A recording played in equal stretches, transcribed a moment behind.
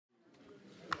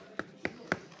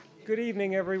Good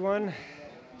evening, everyone.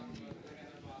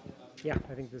 Yeah,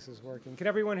 I think this is working. Can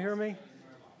everyone hear me?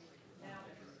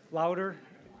 Louder?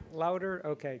 Louder?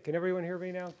 Okay. Can everyone hear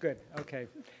me now? Good. Okay.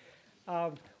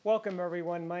 Welcome,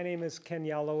 everyone. My name is Ken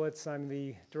Yalowitz. I'm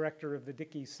the director of the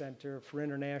Dickey Center for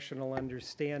International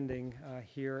Understanding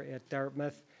here at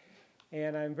Dartmouth.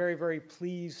 And I'm very, very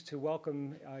pleased to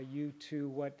welcome you to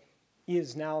what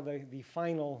is now the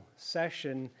final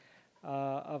session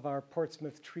of our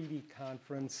Portsmouth Treaty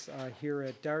Conference here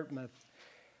at Dartmouth.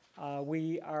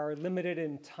 We are limited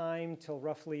in time till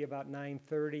roughly about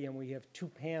 9:30, and we have two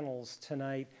panels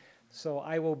tonight. So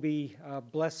I will be,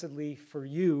 blessedly for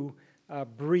you,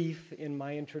 brief in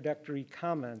my introductory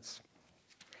comments.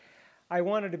 I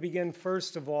wanted to begin,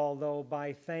 first of all, though,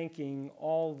 by thanking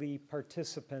all the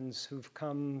participants who've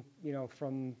come,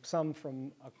 from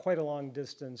quite a long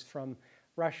distance, from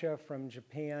Russia, from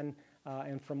Japan,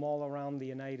 and from all around the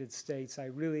United States. I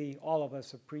really, all of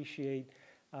us, appreciate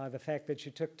the fact that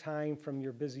you took time from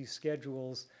your busy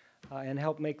schedules and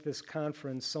helped make this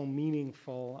conference so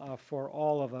meaningful for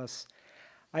all of us.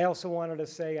 I also wanted to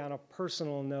say, on a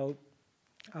personal note,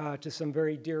 to some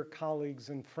very dear colleagues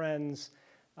and friends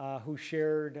who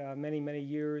shared many, many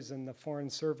years in the Foreign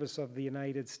Service of the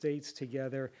United States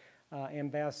together,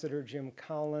 Ambassador Jim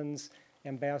Collins,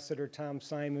 Ambassador Tom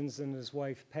Simons and his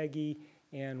wife Peggy,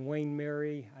 and Wayne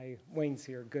Mary. Wayne's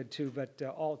here, good too, but to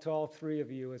all three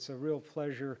of you, it's a real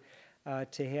pleasure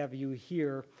to have you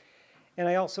here. And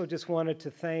I also just wanted to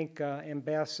thank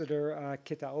Ambassador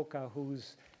Kitaoka,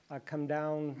 who's come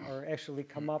down, or actually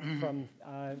come up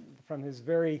from his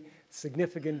very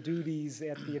significant duties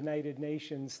at the United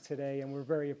Nations today, and we're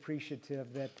very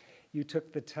appreciative that you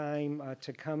took the time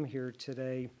to come here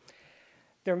today.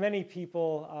 There are many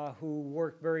people who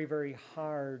work very, very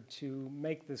hard to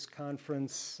make this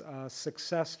conference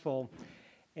successful.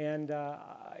 And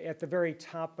at the very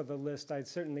top of the list, I'd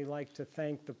certainly like to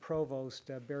thank the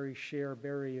provost, Barry Scher.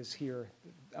 Barry is here.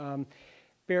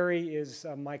 Barry is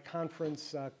my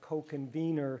conference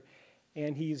co-convener,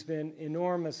 and he's been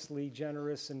enormously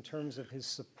generous in terms of his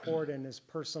support and his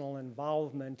personal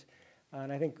involvement. And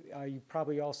I think you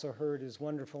probably also heard his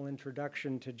wonderful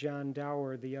introduction to John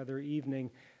Dower the other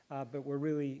evening, but we're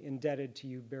really indebted to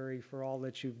you, Barry, for all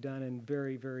that you've done, and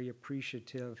very, very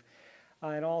appreciative.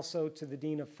 And also to the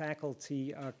Dean of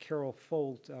Faculty, Carol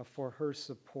Folt, for her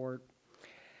support.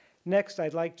 Next,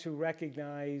 I'd like to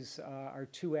recognize our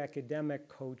two academic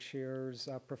co-chairs,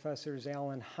 Professors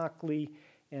Alan Hockley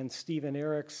and Stephen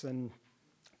Erickson.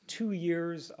 2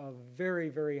 years of very,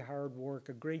 very hard work,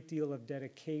 a great deal of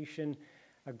dedication,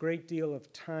 a great deal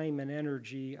of time and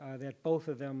energy that both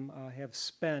of them have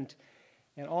spent.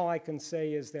 And all I can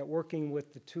say is that working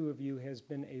with the two of you has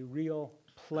been a real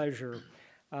pleasure.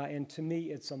 And to me,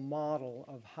 it's a model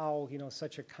of how,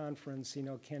 such a conference,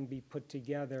 can be put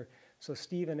together. So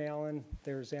Steve and Alan,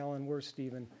 there's Alan, where's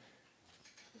Stephen?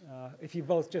 If you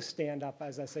both just stand up,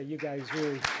 as I say, you guys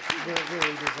really,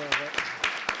 really deserve it.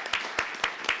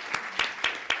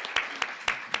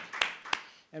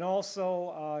 And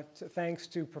also, thanks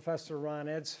to Professor Ron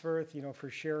Edsforth, for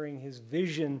sharing his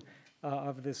vision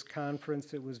of this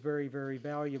conference. It was very, very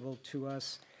valuable to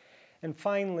us. And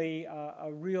finally,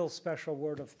 a real special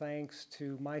word of thanks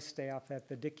to my staff at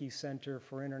the Dickey Center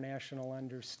for International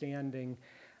Understanding.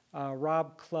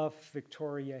 Rob Clough,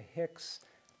 Victoria Hicks,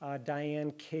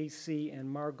 Diane Casey, and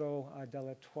Margot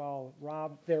Delatoile.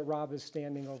 Rob is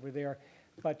standing over there.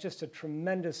 But just a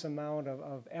tremendous amount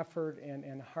of effort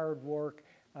and hard work.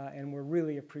 And we're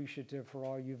really appreciative for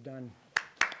all you've done.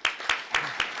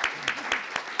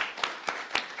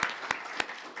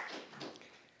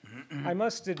 I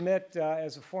must admit,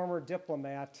 as a former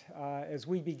diplomat, as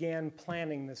we began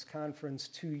planning this conference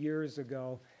 2 years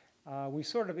ago, we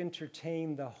sort of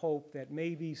entertained the hope that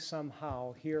maybe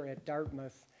somehow here at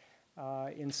Dartmouth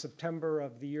in September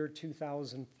of the year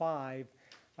 2005,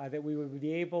 that we would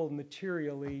be able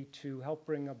materially to help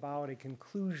bring about a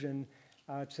conclusion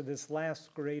to this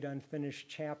last great unfinished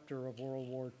chapter of World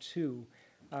War II,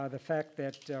 the fact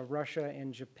that Russia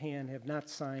and Japan have not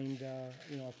signed a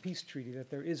peace treaty, that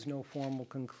there is no formal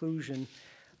conclusion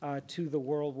to the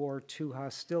World War II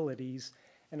hostilities,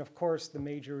 and of course the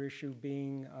major issue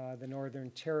being the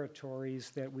Northern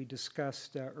Territories that we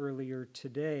discussed earlier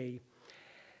today.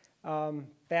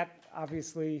 That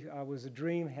obviously was a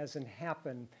dream, hasn't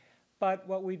happened. But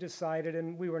what we decided,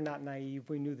 and we were not naive,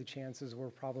 we knew the chances were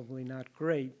probably not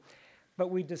great, but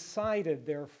we decided,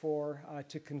 therefore,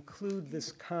 to conclude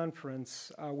this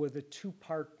conference with a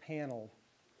two-part panel.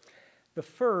 The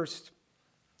first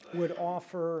would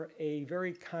offer a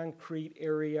very concrete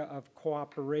area of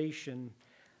cooperation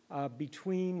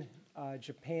between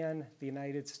Japan, the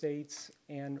United States,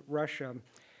 and Russia.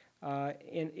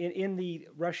 In the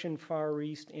Russian Far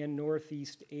East and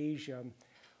Northeast Asia,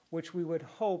 which we would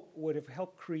hope would have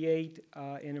helped create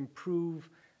and improve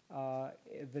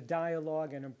the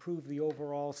dialogue and improve the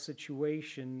overall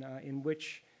situation in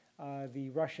which the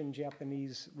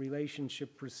Russian-Japanese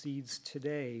relationship proceeds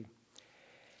today.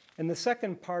 And the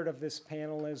second part of this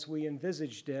panel, as we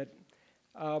envisaged it,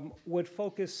 would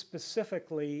focus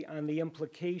specifically on the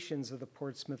implications of the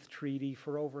Portsmouth Treaty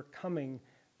for overcoming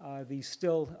these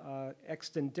still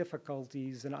extant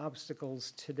difficulties and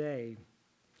obstacles today.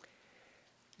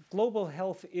 Global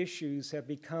health issues have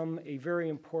become a very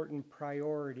important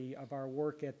priority of our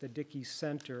work at the Dickey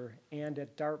Center and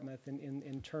at Dartmouth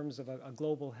in terms of a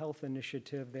global health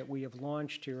initiative that we have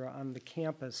launched here on the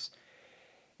campus.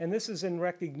 And this is in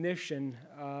recognition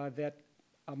that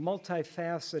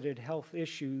multifaceted health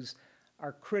issues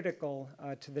are critical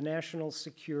to the national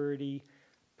security,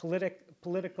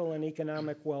 political and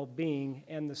economic well-being,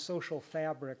 and the social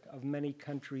fabric of many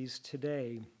countries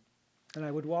today. And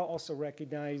I would also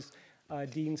recognize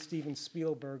Dean Steven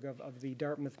Spielberg of the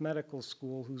Dartmouth Medical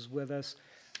School, who's with us,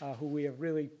 who we have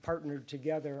really partnered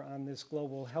together on this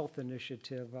global health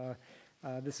initiative.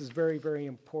 This is very, very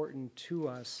important to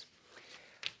us.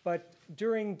 But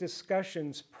during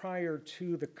discussions prior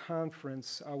to the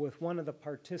conference with one of the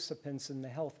participants in the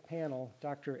health panel,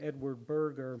 Dr. Edward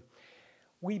Berger,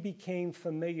 we became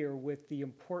familiar with the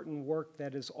important work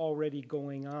that is already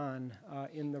going on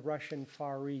in the Russian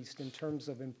Far East in terms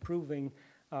of improving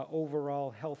overall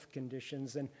health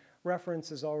conditions. And reference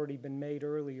has already been made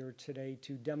earlier today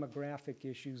to demographic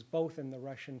issues, both in the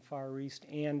Russian Far East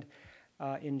and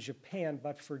in Japan,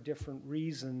 but for different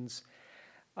reasons.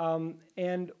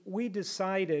 And we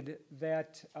decided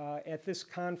that at this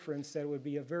conference that it would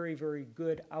be a very, very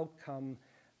good outcome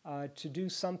to do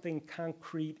something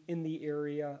concrete in the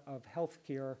area of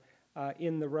healthcare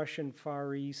in the Russian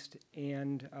Far East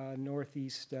and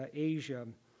Northeast Asia.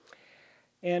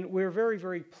 And we're very,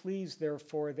 very pleased,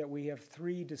 therefore, that we have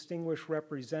three distinguished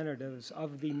representatives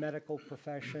of the medical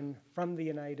profession from the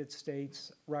United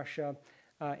States, Russia,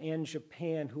 and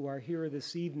Japan who are here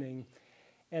this evening.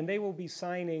 And they will be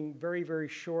signing very, very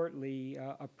shortly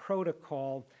a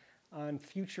protocol on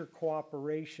future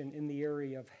cooperation in the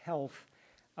area of health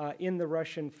in the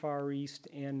Russian Far East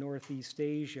and Northeast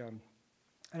Asia.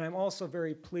 And I'm also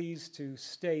very pleased to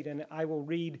state, and I will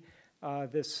read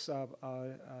this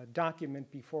document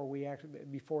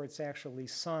before it's actually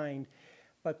signed,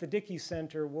 but the Dickey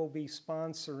Center will be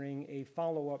sponsoring a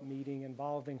follow-up meeting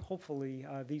involving, hopefully,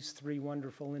 these three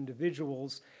wonderful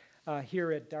individuals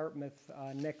here at Dartmouth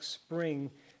next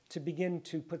spring to begin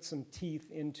to put some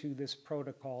teeth into this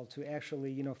protocol to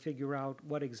actually, figure out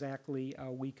what exactly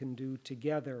we can do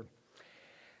together.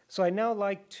 So I'd now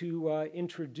like to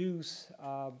introduce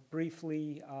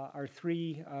briefly our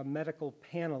three medical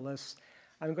panelists.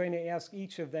 I'm going to ask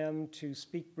each of them to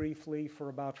speak briefly for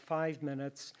about 5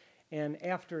 minutes, and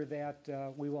after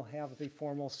that we will have the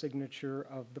formal signature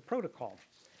of the protocol.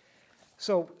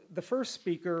 So the first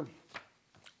speaker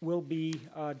will be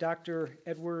Dr.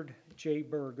 Edward J.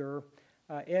 Berger.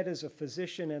 Ed is a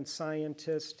physician and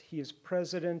scientist. He is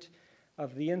president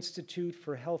of the Institute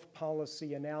for Health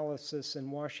Policy Analysis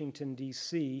in Washington,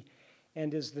 D.C.,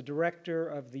 and is the director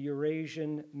of the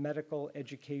Eurasian Medical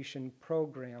Education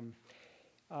Program.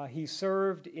 He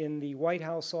served in the White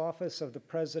House office of the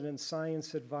President's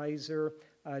Science Advisor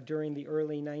during the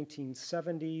early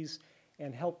 1970s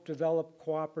and helped develop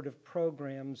cooperative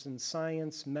programs in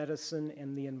science, medicine,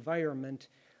 and the environment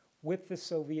with the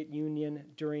Soviet Union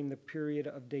during the period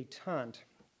of détente.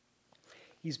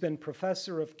 He's been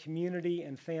professor of community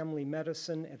and family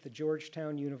medicine at the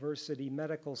Georgetown University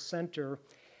Medical Center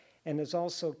and has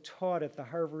also taught at the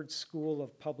Harvard School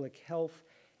of Public Health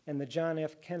and the John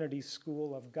F. Kennedy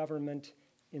School of Government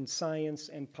in Science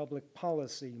and Public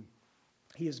Policy.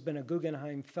 He has been a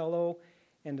Guggenheim Fellow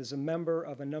and is a member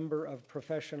of a number of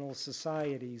professional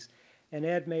societies. And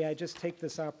Ed, may I just take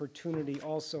this opportunity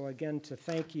also again to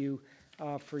thank you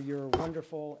for your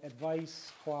wonderful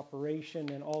advice, cooperation,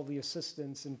 and all the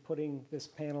assistance in putting this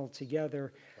panel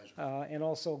together and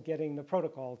also getting the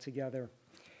protocol together.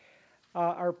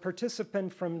 Our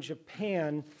participant from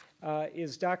Japan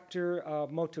is Dr.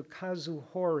 Motokazu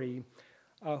Hori,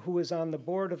 who is on the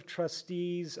board of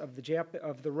trustees of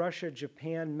the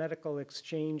Russia-Japan Medical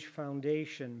Exchange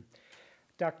Foundation.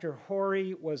 Dr.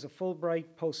 Hori was a Fulbright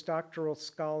postdoctoral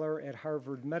scholar at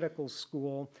Harvard Medical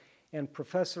School and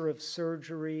professor of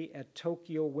surgery at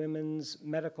Tokyo Women's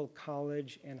Medical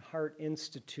College and Heart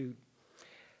Institute.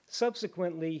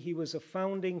 Subsequently, he was a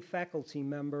founding faculty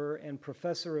member and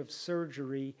professor of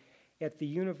surgery at the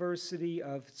University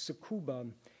of Tsukuba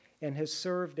and has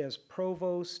served as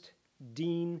provost,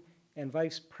 dean, and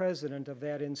vice president of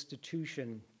that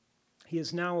institution. He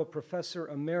is now a professor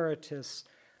emeritus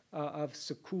of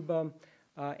Tsukuba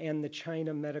and the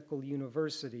China Medical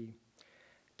University.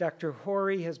 Dr.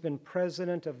 Hori has been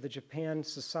president of the Japan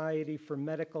Society for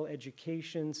Medical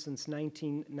Education since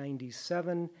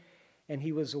 1997, and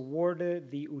he was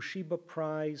awarded the Ushiba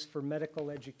Prize for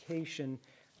Medical Education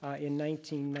in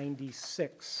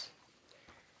 1996.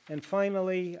 And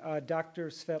finally, Dr.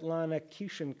 Svetlana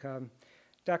Kishenka.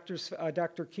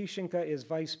 Dr. Kishenka is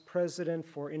Vice President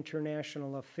for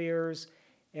International Affairs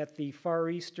at the Far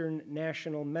Eastern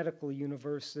National Medical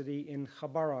University in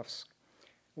Khabarovsk,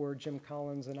 where Jim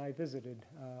Collins and I visited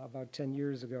about 10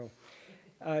 years ago.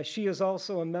 She is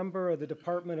also a member of the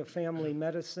Department of Family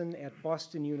Medicine at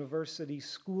Boston University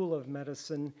School of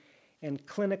Medicine and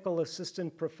clinical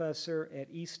assistant professor at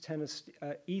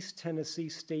East Tennessee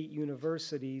State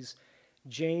University's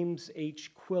James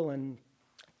H. Quillen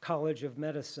College of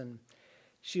Medicine.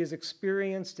 She is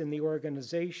experienced in the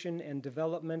organization and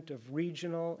development of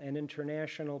regional and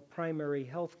international primary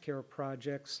health care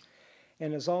projects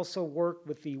and has also worked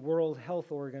with the World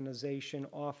Health Organization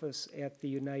office at the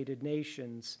United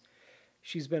Nations.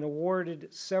 She's been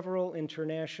awarded several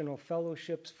international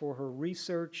fellowships for her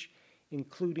research,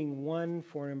 including one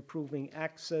for improving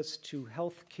access to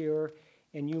health care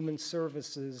and human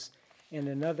services, and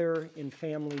another in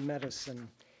family medicine.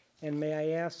 And may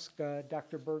I ask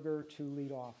Dr. Berger to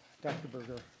lead off. Dr.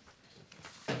 Berger.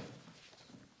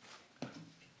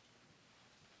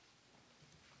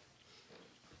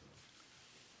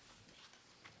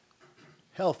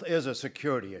 Health is a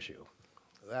security issue.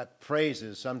 That phrase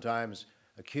is sometimes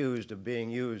accused of being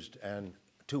used and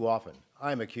too often.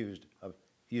 I'm accused of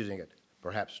using it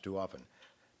perhaps too often.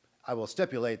 I will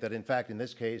stipulate that, in fact, in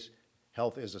this case,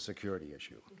 health is a security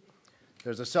issue.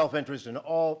 There's a self-interest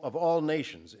of all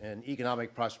nations in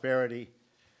economic prosperity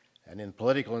and in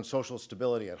political and social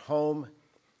stability at home,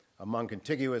 among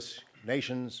contiguous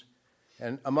nations,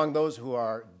 and among those who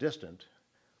are distant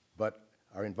but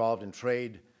are involved in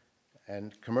trade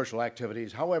and commercial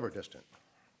activities, however distant.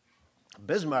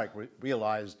 Bismarck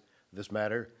realized this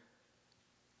matter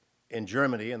in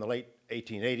Germany in the late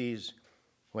 1880s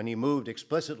when he moved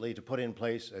explicitly to put in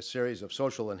place a series of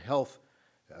social and health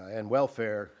and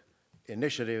welfare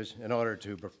initiatives in order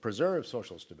to preserve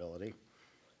social stability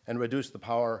and reduce the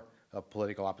power of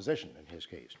political opposition in his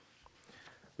case.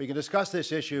 We can discuss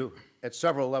this issue at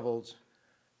several levels,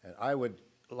 and I would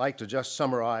like to just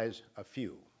summarize a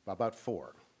few, about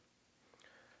four.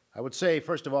 I would say,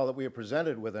 first of all, that we are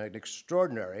presented with an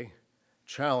extraordinary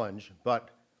challenge,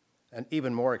 but an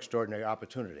even more extraordinary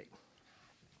opportunity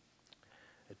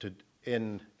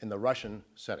in the Russian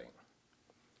setting.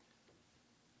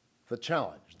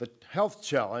 The health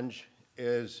challenge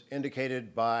is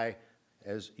indicated by,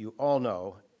 as you all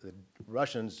know, the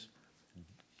Russians'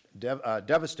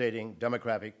 devastating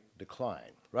demographic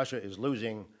decline. Russia is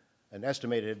losing an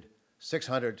estimated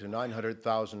 600 to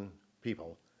 900,000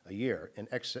 people a year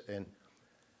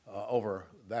over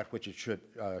that which it should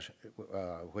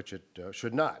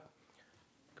not,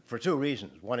 for two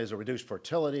reasons. One is a reduced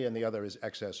fertility, and the other is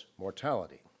excess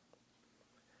mortality.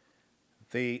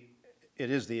 It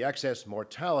is the excess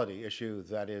mortality issue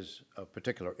that is of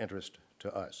particular interest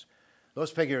to us.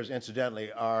 Those figures,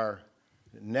 incidentally, are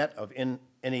net of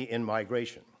any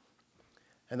in-migration.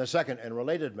 And the second and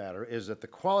related matter is that the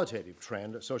qualitative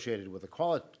trend associated with the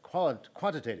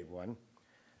quantitative one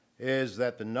is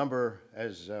that the number,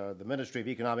 as the Ministry of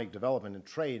Economic Development and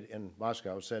Trade in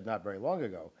Moscow said not very long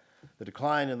ago, the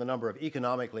decline in the number of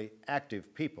economically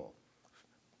active people,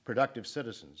 productive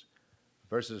citizens,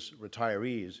 versus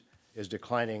retirees is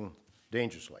declining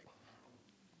dangerously.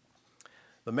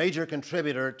 The major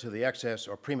contributor to the excess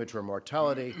or premature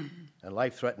mortality and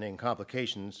life-threatening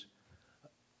complications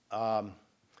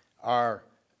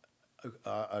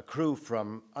accrue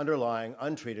from underlying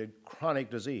untreated chronic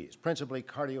disease, principally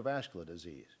cardiovascular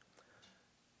disease.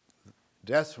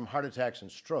 Deaths from heart attacks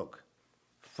and stroke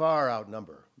far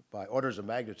outnumber by orders of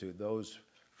magnitude those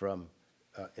from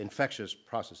infectious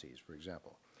processes, for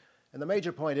example. And the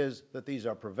major point is that these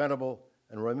are preventable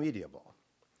and remediable,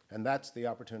 and that's the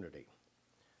opportunity.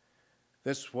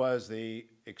 This was the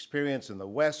experience in the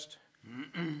West,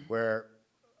 where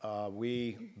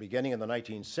we, beginning in the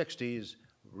 1960s,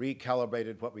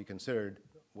 recalibrated what we considered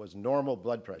was normal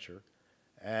blood pressure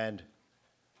and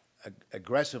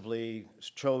aggressively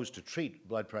chose to treat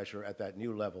blood pressure at that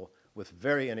new level with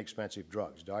very inexpensive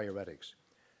drugs, diuretics.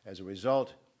 As a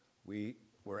result, we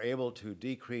were able to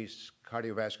decrease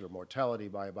cardiovascular mortality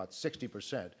by about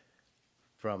 60%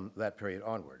 from that period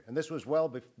onward. And this was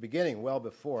beginning well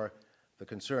before the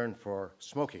concern for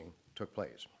smoking took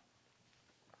place.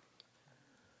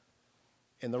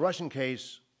 In the Russian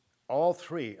case, all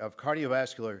three of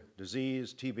cardiovascular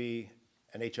disease, TB,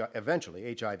 and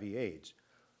eventually HIV/AIDS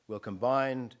will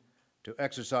combine to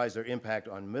exercise their impact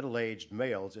on middle-aged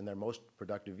males in their most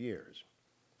productive years.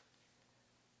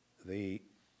 The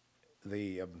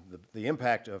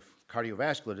impact of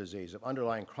cardiovascular disease, of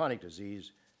underlying chronic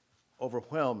disease,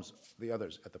 overwhelms the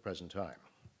others at the present time.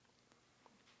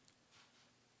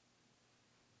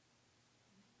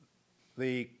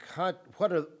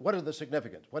 What is the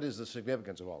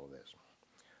significance of all of this?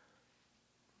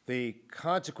 The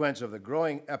consequence of the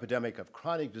growing epidemic of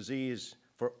chronic disease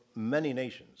for many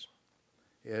nations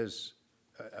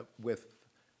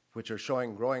which are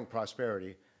showing growing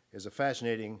prosperity, is a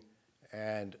fascinating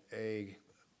and a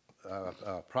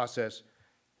process,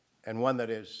 and one that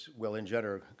will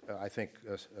engender, I think,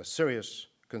 serious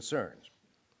concerns.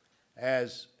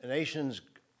 As nations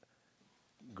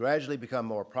gradually become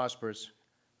more prosperous,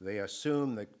 they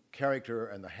assume the character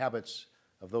and the habits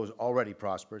of those already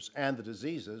prosperous and the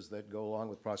diseases that go along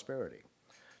with prosperity.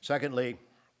 Secondly,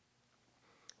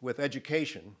 with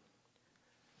education,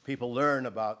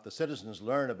 the citizens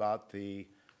learn about the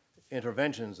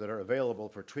interventions that are available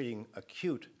for treating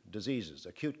acute diseases,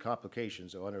 acute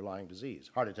complications of underlying disease,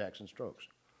 heart attacks and strokes.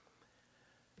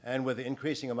 And with the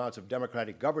increasing amounts of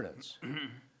democratic governance,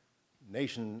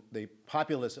 the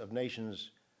populace of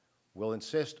nations will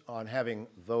insist on having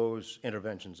those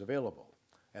interventions available,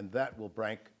 and that will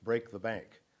break the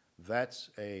bank. That's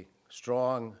a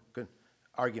strong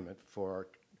argument for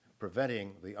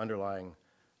preventing the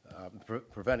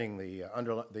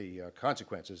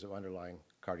consequences of underlying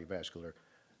cardiovascular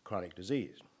chronic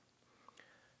disease.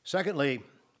 Secondly,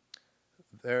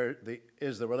 there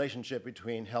is the relationship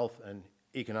between health and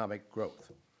economic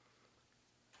growth.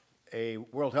 A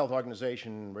World Health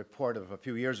Organization report of a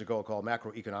few years ago called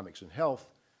Macroeconomics in Health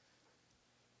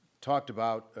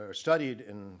studied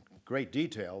in great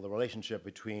detail the relationship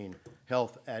between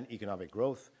health and economic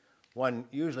growth. One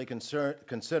usually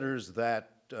considers that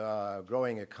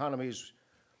growing economies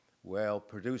will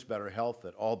produce better health,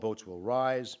 that all boats will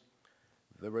rise.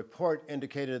 The report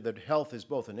indicated that health is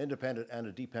both an independent and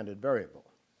a dependent variable,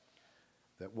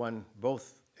 that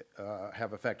both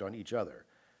have effect on each other.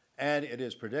 And it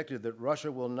is predicted that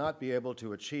Russia will not be able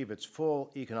to achieve its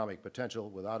full economic potential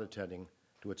without attending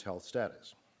to its health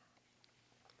status.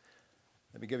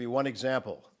 Let me give you one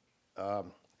example. A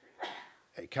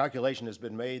calculation has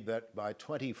been made that by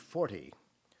 2040,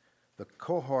 the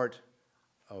cohort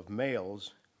of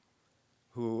males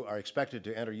who are expected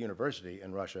to enter university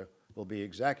in Russia will be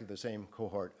exactly the same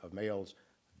cohort of males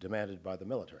demanded by the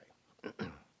military.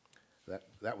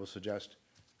 That will suggest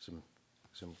some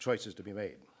choices to be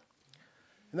made.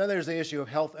 And then there's the issue of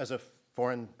health as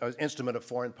an instrument of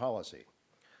foreign policy.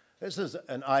 This is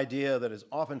an idea that is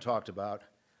often talked about,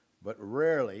 but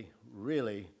rarely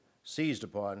really seized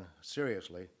upon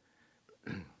seriously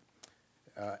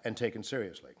and taken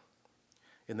seriously.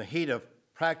 In the heat of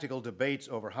practical debates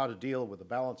over how to deal with the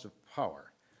balance of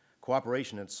power,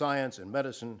 cooperation in science and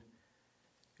medicine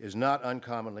is not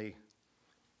uncommonly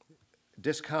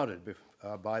discounted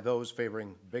by those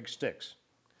favoring big sticks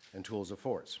and tools of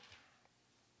force.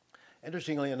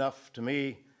 Interestingly enough, to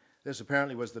me, this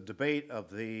apparently was the debate of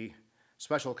the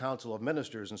Special Council of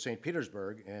Ministers in St.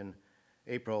 Petersburg in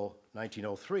April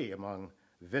 1903 among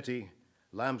Witte,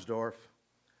 Lambsdorff,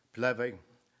 Plevey,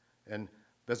 and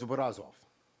Bezobrazov,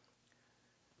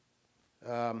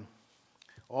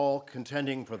 all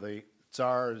contending for the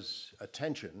Tsar's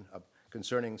attention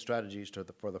concerning strategies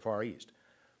for the Far East.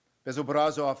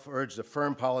 Bezobrazov urged a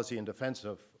firm policy in defense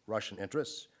of Russian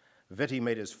interests. Witte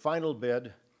made his final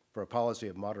bid for a policy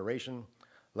of moderation.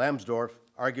 Lambsdorff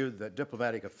argued that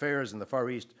diplomatic affairs in the Far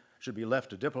East should be left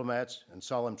to diplomats and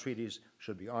solemn treaties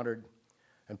should be honored.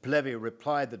 And Plevey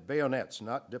replied that bayonets,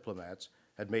 not diplomats,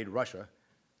 had made Russia,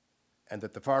 and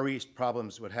that the Far East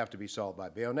problems would have to be solved by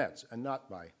bayonets and not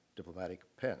by diplomatic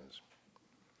pens.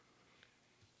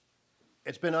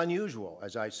 It's been unusual,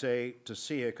 as I say, to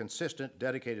see a consistent,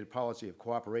 dedicated policy of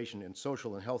cooperation in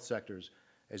social and health sectors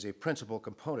as a principal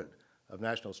component of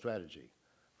national strategy.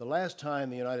 The last time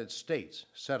the United States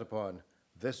set upon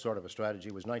this sort of a strategy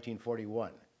was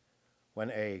 1941, when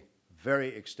a very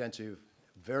extensive,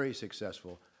 very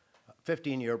successful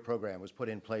 15-year program was put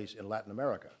in place in Latin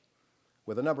America,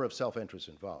 with a number of self-interests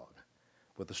involved,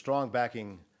 with the strong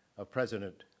backing of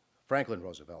President Franklin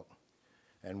Roosevelt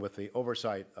and with the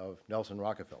oversight of Nelson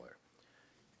Rockefeller.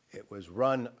 It was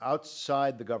run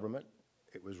outside the government.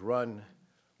 It was run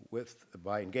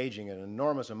by engaging in an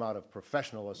enormous amount of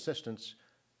professional assistance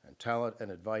and talent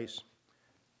and advice.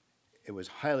 It was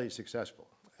highly successful,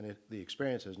 and the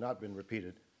experience has not been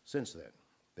repeated since then.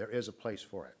 There is a place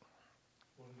for it.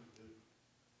 What did it do?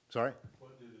 Sorry?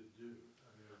 What did it do?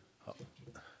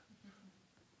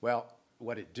 Well,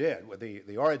 what it did,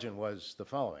 the origin was the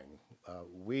following.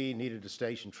 We needed to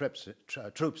station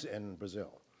troops in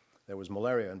Brazil. There was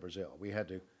malaria in Brazil. We had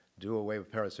to do away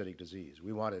with parasitic disease.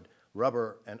 We wanted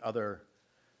rubber and other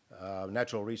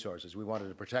natural resources. We wanted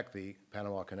to protect the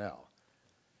Panama Canal.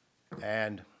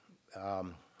 And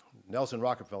Nelson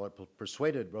Rockefeller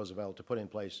persuaded Roosevelt to put in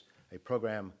place a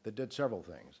program that did several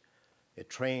things. It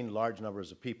trained large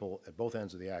numbers of people at both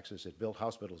ends of the axis. It built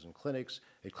hospitals and clinics.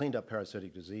 It cleaned up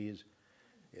parasitic disease.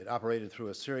 It operated through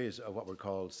a series of what were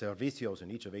called servicios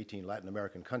in each of 18 Latin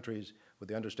American countries, with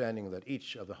the understanding that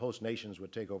each of the host nations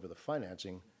would take over the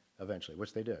financing eventually,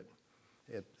 which they did.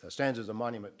 It stands as a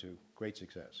monument to great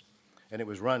success. And it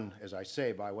was run, as I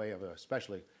say, by way of a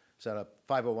specially set up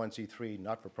 501c3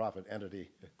 not-for-profit entity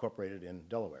incorporated in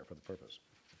Delaware for the purpose.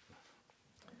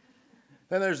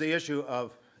 Then there's the issue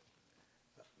of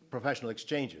professional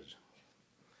exchanges.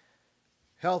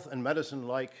 Health and medicine,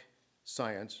 like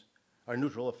science, are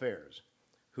neutral affairs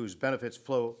whose benefits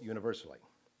flow universally.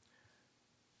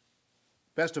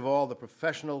 Best of all, the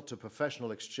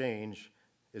professional-to-professional exchange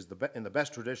is in the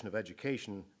best tradition of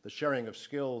education, the sharing of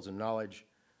skills and knowledge.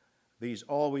 These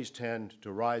always tend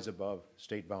to rise above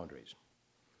state boundaries.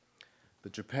 The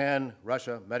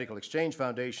Japan-Russia Medical Exchange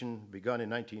Foundation, begun in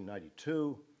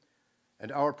 1992,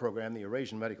 and our program, the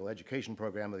Eurasian Medical Education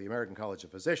Program of the American College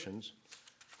of Physicians,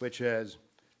 which has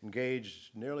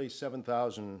engaged nearly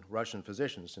 7,000 Russian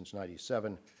physicians since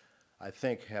 '97, I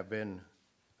think have been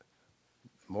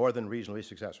more than reasonably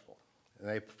successful. And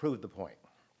they've proved the point.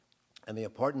 And the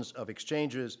importance of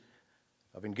exchanges,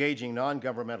 of engaging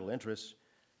non-governmental interests,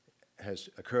 has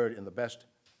occurred in the best,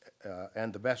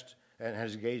 and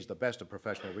has engaged the best of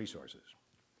professional resources.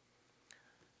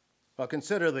 Well,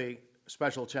 consider the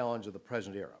special challenge of the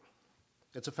present era.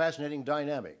 It's a fascinating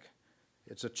dynamic.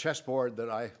 It's a chessboard that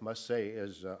I must say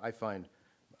is, I find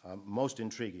most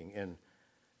intriguing in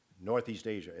Northeast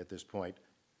Asia at this point,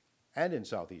 and in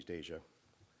Southeast Asia,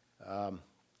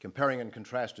 comparing and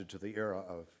contrasted to the era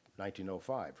of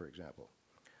 1905, for example.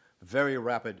 Very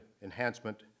rapid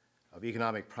enhancement of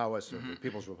economic prowess of the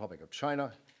People's Republic of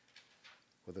China,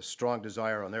 with a strong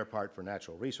desire on their part for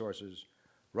natural resources.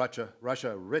 Russia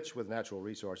rich with natural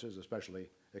resources, especially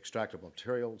extractable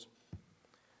materials.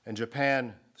 And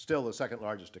Japan, still the second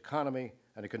largest economy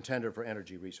and a contender for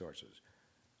energy resources,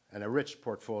 and a rich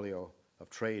portfolio of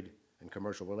trade and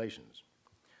commercial relations.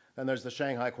 Then there's the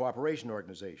Shanghai Cooperation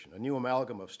Organization, a new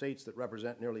amalgam of states that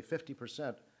represent nearly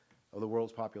 50% of the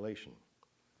world's population.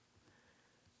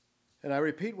 And I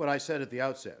repeat what I said at the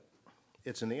outset.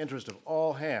 It's in the interest of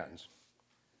all hands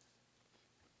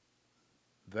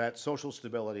that social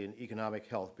stability and economic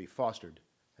health be fostered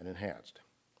and enhanced.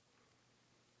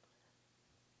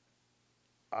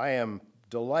 I am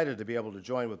delighted to be able to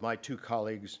join with my two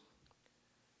colleagues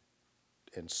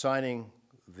in signing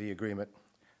the agreement.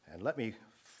 And let me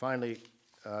finally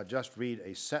just read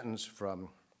a sentence from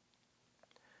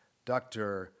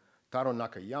Dr. Taro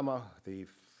Nakayama, the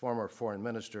former foreign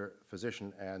minister,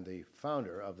 physician, and the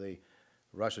founder of the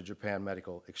Russia-Japan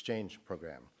Medical Exchange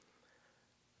Program.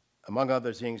 Among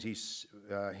other things, he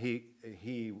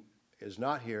is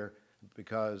not here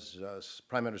because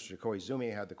Prime Minister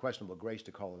Koizumi had the questionable grace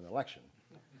to call an election,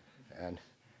 and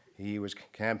he was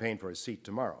campaigning for his seat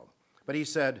tomorrow. But he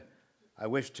said, I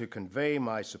wish to convey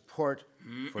my support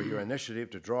for your initiative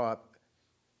to draw up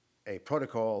a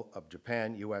protocol of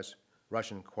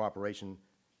Japan-U.S.-Russian cooperation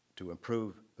to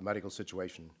improve the medical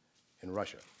situation in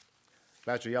Russia.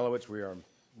 Ambassador Yelowitz, we are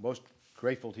most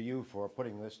grateful to you for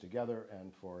putting this together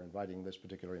and for inviting this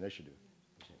particular initiative.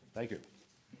 Thank you.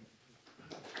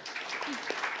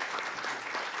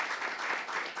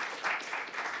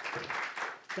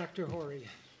 Dr. Hori.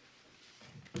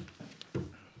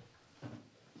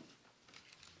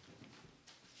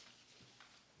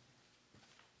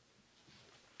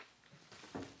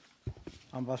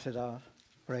 Ambassador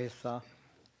Professor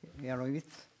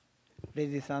Yalowitz,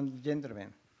 ladies and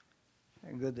gentlemen,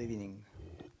 good evening.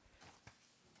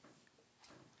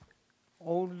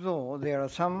 Although there are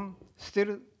some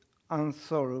still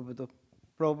unsolved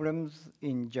problems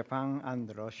in Japan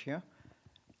and Russia,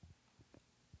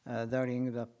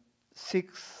 during the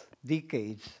 6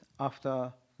 decades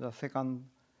after the Second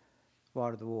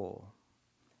World War,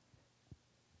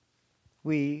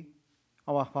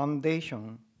 our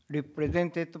foundation,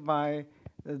 represented by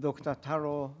Dr.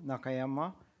 Taro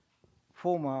Nakayama,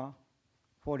 former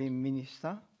foreign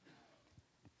minister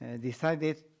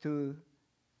decided to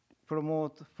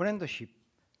promote friendship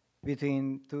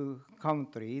between two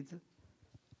countries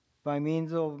by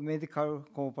means of medical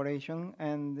cooperation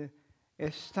and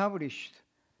established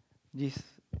this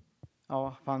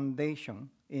our foundation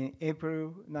in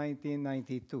April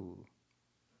 1992.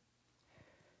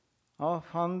 Our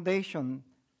foundation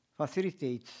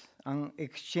facilitates an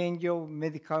exchange of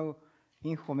medical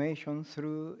information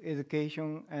through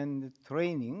education and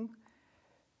training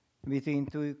between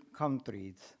two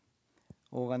countries,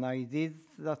 organizes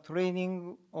the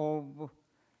training of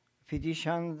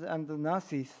physicians and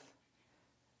nurses,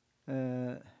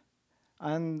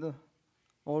 and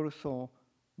also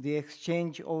the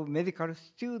exchange of medical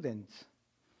students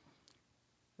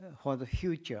for the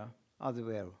future as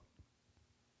well.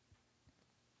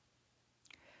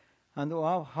 And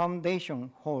our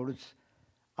foundation holds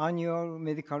annual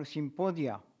medical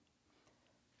symposia.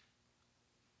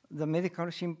 The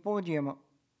medical symposia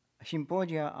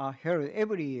are held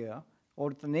every year,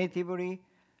 alternatively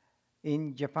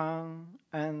in Japan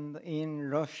and in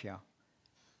Russia.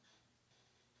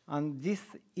 And this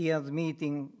year's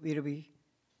meeting will be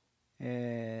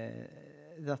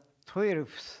the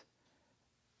 12th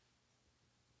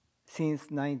since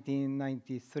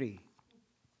 1993.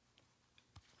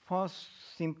 First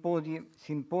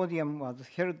symposium was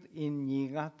held in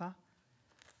Niigata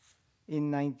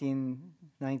in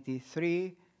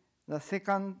 1993. The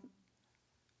second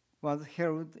was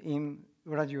held in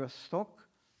Vladivostok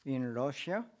in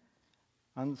Russia,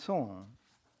 and so on.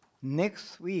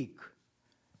 Next week,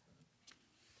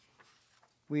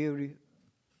 we will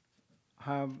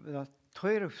have the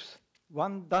 12th,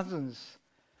 1,000th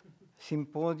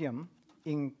symposium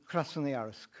in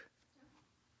Krasnoyarsk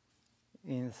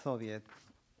in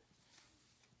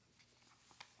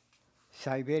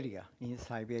Siberia.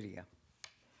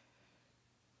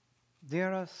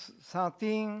 There are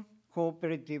 13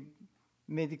 cooperative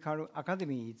medical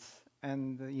academies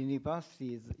and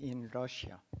universities in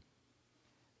Russia.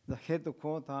 The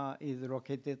headquarters is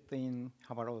located in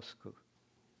Khabarovsk.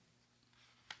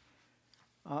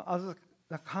 As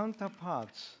the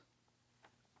counterparts,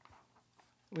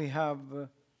 we have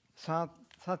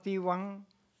 31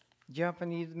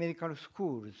 Japanese medical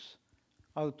schools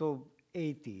out of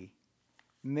 80,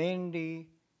 mainly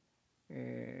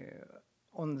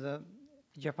on the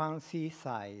Japan Sea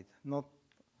side, not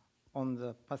on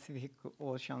the Pacific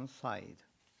Ocean side.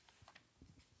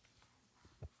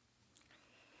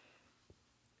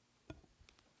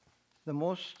 The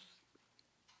most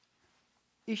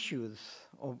issues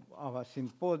of our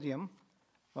symposium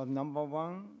are number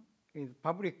one is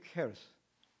public health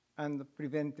and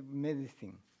preventive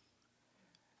medicine.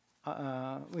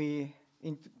 We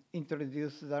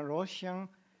introduced the Russian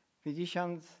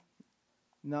physicians,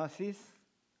 nurses,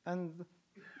 and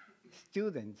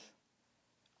students.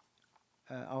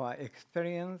 Our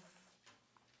experience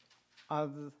as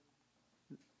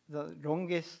the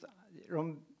longest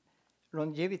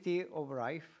longevity of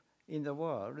life in the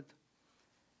world.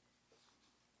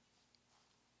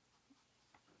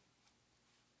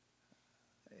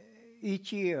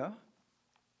 Each year,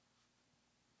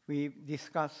 we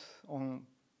discuss on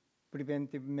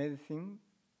preventive medicine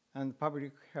and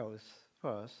public health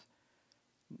first.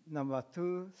 Number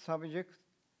two subject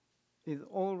is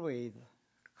always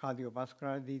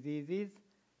cardiovascular diseases,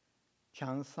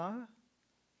 cancer,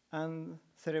 and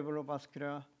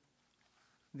cerebrovascular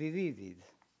diseases.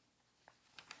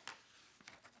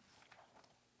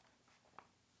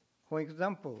 For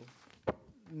example,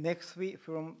 next week,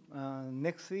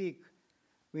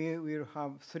 we will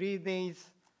have 3 days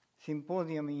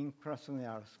symposium in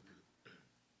Krasnoyarsk.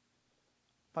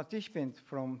 Participants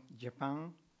from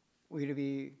Japan will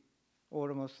be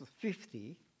almost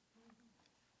 50,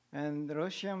 and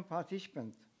Russian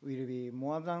participants will be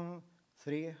more than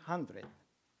 300.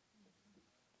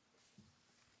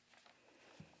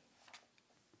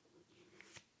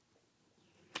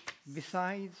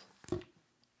 Besides,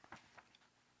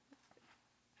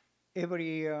 every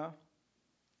year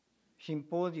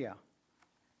symposia,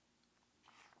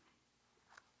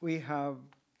 we have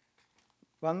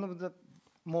one of the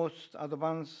most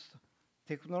advanced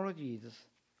technologies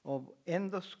of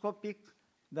endoscopic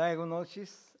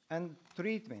diagnosis and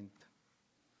treatment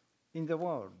in the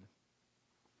world.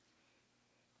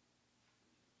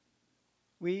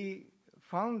 We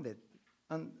founded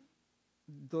and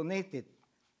donated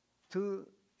 2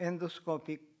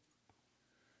 endoscopic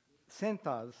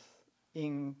centers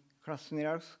in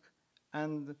Krasnoyarsk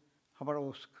and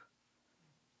Khabarovsk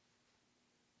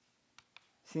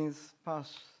since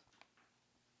past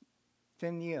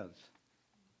 10 years.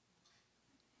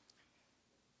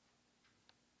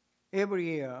 every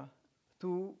year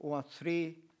 2 or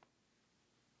 3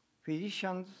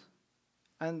 physicians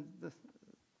and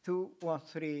 2 or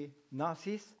 3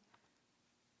 nurses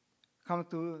come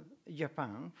to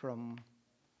Japan from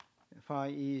Far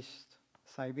East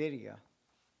Siberia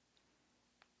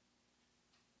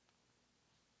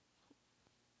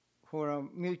for a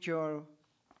mutual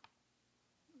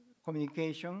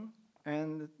communication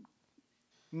and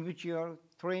mutual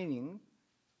training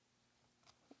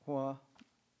for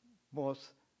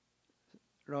both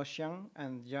Russian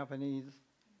and Japanese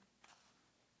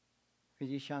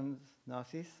physicians,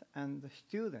 nurses, and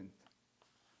students.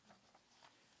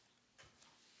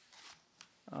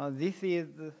 This is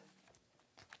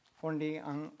only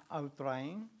an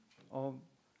outline of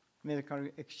medical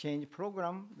exchange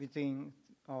program between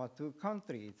our two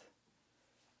countries.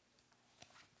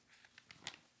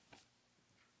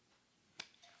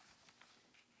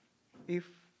 If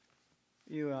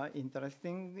you are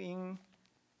interested in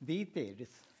details,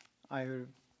 I will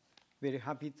be very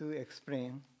happy to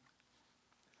explain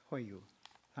for you.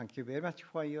 Thank you very much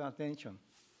for your attention.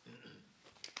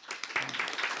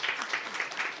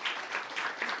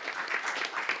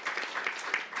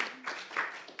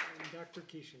 And Dr.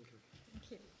 Kishinker.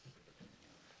 Thank you.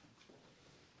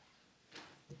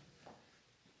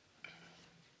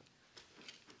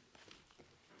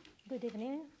 Good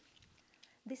evening.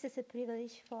 This is a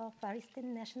privilege for Far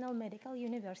Eastern National Medical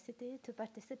University to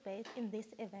participate in this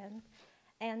event,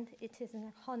 and it is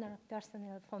an honor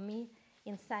personally for me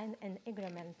in signing an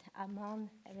agreement among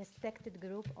a respected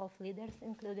group of leaders,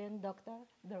 including Dr.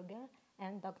 Berger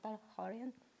and Dr.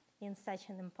 Horian, in such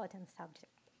an important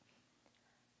subject.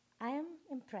 I am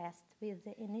impressed with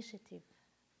the initiative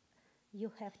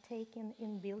you have taken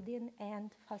in building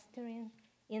and fostering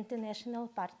international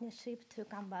partnership to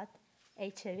combat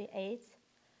HIV/AIDS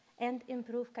and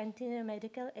improve continuing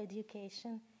medical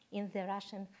education in the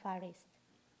Russian Far East.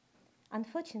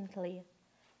 Unfortunately,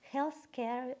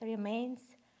 healthcare remains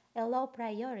a low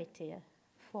priority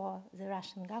for the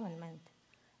Russian government,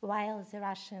 while the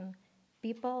Russian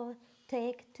people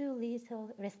take too little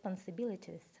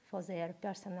responsibilities for their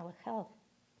personal health.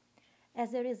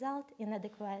 As a result,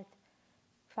 inadequate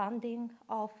funding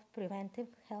of preventive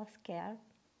health care,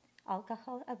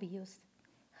 alcohol abuse,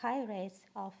 high rates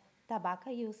of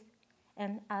tobacco use,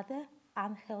 and other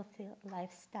unhealthy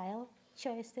lifestyle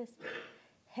choices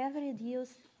have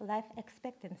reduced life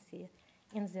expectancy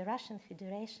in the Russian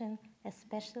Federation,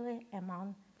 especially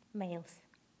among males.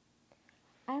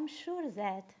 I'm sure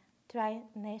that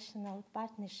tri-national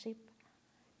partnership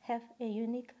have a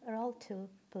unique role to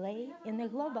play in a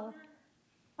global...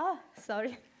 Oh,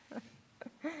 sorry.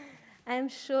 I'm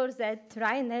sure that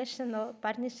tri-national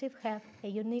partnership have a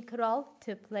unique role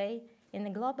to play in a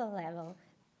global level.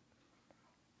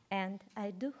 And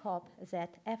I do hope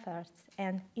that efforts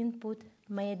and input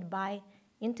made by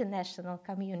international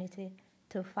community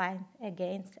to fight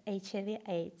against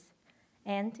HIV/AIDS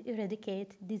and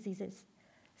eradicate diseases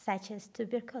such as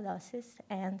tuberculosis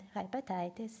and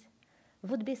hepatitis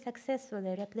would be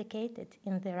successfully replicated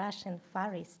in the Russian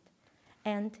Far East,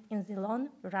 and in the long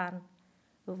run,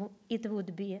 it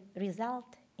would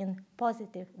result in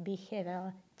positive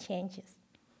behavioral changes.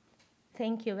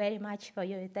 Thank you very much for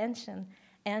your attention,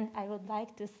 and I would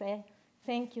like to say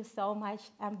thank you so much,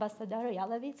 Ambassador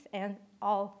Yalovitz, and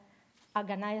all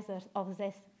organizers of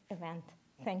this event.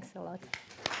 Thanks a lot.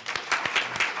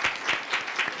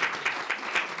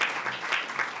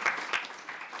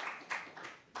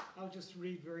 I'll just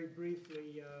read very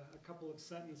briefly a couple of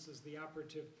sentences, the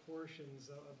operative portions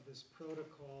of this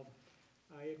protocol.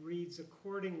 It reads,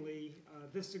 accordingly,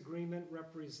 this agreement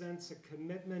represents a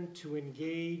commitment to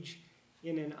engage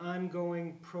in an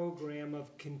ongoing program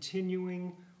of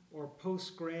continuing or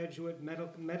postgraduate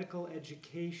medical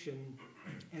education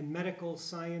and medical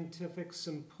scientific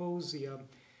symposia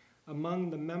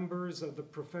among the members of the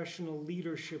professional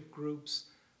leadership groups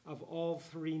of all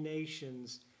three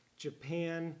nations,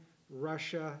 Japan,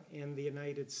 Russia, and the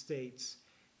United States.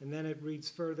 And then it reads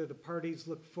further, the parties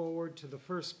look forward to the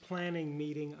first planning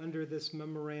meeting under this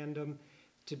memorandum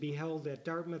to be held at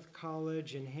Dartmouth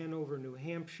College in Hanover, New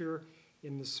Hampshire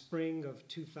in the spring of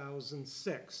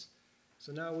 2006.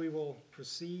 So now we will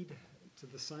proceed to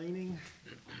the signing.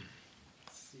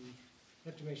 Let's see. I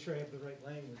have to make sure I have the right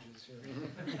languages here.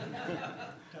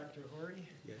 Dr. Hori?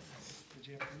 Yes. The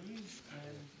Japanese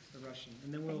and the Russian.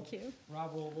 And then we'll, Thank you.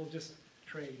 Rob, we'll just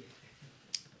trade.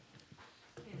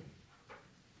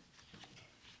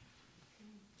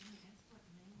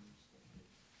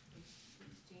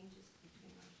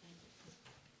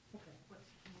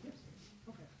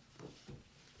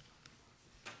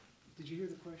 Did you hear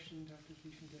the question, Dr.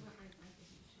 Kishinker? Well, I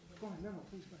think you should Go ahead, no,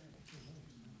 please go ahead.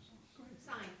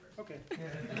 Sign first. Okay.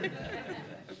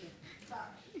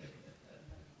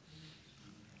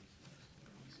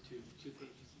 Two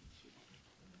pages.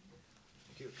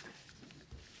 Thank you.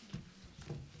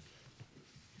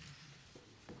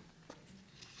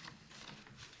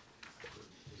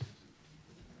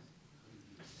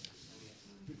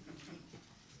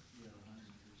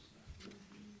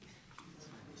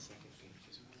 Second page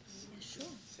as well. Yeah,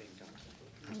 sure. Same document.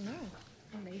 I know,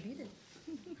 and they did it.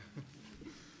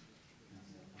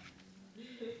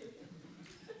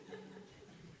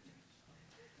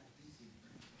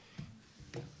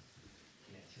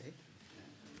 Okay.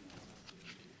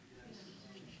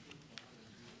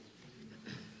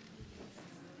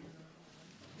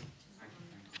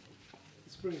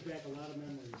 This brings back a lot of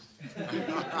memories.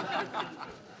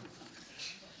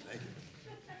 Thank you.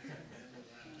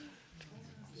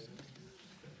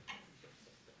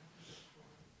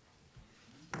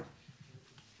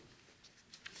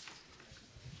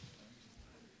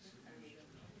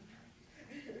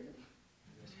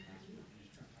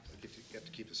 Get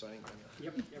to keep the signing pen.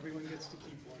 Yep, everyone gets to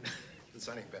keep one. The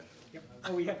signing pen. Yep.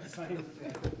 Oh, we have to sign it.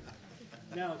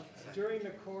 Now, during the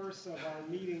course of our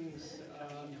meetings,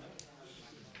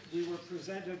 we were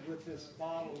presented with this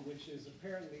bottle, which is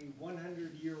apparently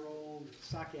 100-year-old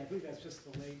sake. I believe that's just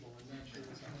the label. I'm not sure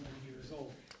it's 100 years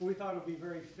old. But we thought it would be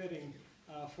very fitting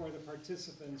for the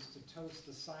participants to toast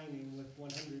the signing with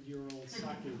 100-year-old sake.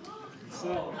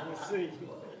 So we'll see.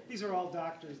 These are all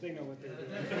doctors. They know what they're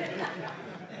doing.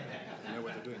 They know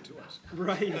what they're doing to us.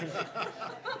 Right.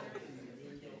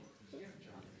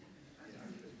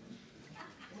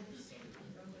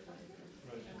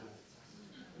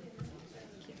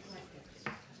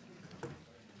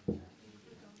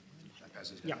 That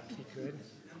passes. Yeah, he could.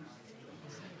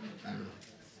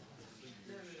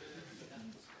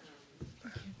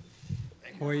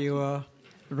 For your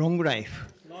long life.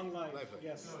 Long life, Life.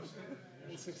 yes.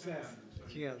 And success.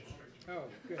 Cheers. Oh,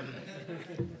 good.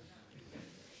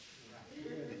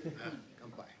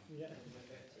 Come by. Yeah,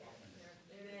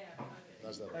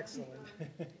 That's the excellent.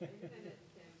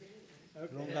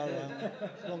 Okay.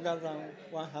 Longer than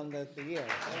 100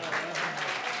 years.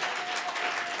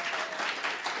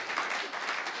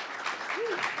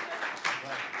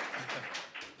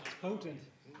 Potent.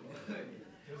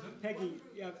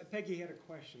 Peggy had a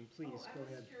question. Please, go I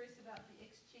ahead. was curious about the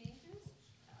exchanges.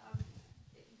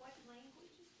 What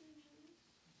languages do you use?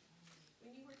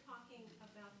 When you were talking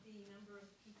about the number of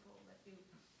people that do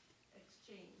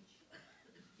exchange,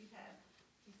 you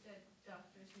said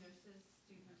doctors, nurses,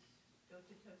 students go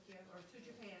to Tokyo, or to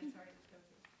Japan, sorry,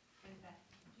 Tokyo, and back.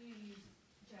 Do you use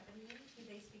Japanese? Do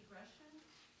they speak Russian?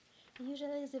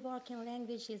 Usually the working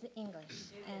language is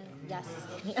English, and yes,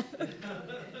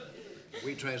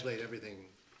 We translate everything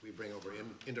we bring over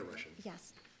into Russian,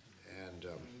 yes. and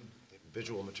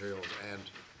visual materials and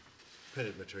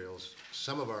printed materials.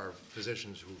 Some of our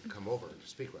physicians who come over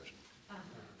speak Russian.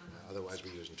 Otherwise,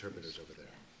 we use interpreters over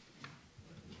there.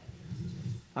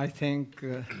 I think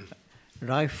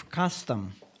life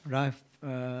custom, life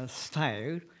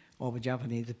style of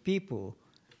Japanese people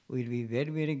will be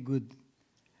very, very good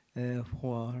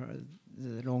for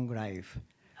the long life.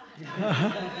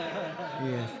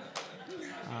 Yes.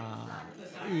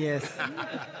 Yes.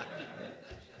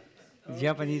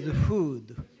 Japanese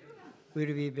food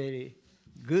will be very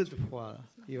good for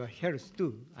your health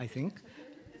too, I think.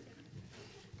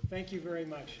 Thank you very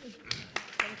much.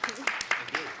 Thank you.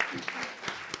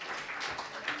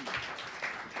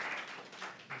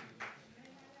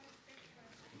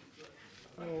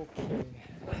 Okay.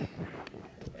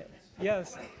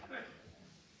 Yes. There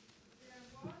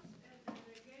was a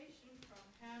delegation from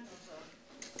Hanover,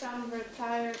 some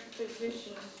retired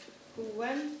physicians who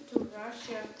went to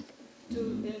Russia to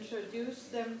introduce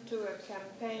them to a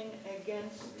campaign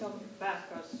against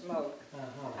tobacco smoke.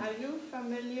 Are you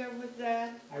familiar with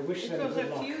that? I wish It them was good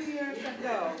a luck. few years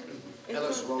ago. It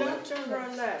Ellis was Roulette. Dr.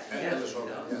 Roulette. Yes.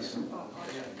 Yes.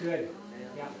 Good.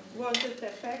 Yeah. Was it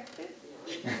effective?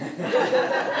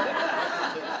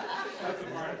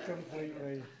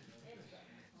 Completely.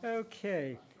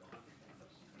 Okay.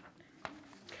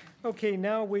 Okay,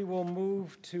 now we will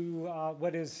move to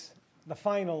what is the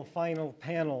final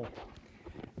panel.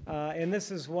 And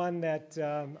this is one that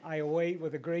I await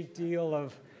with a great deal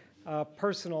of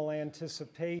personal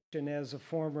anticipation as a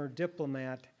former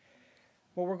diplomat.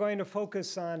 What we're going to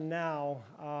focus on now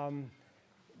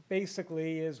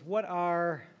basically is what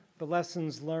are the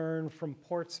lessons learned from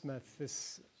Portsmouth,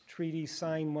 this treaty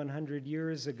signed 100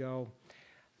 years ago,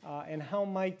 and how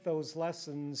might those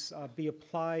lessons be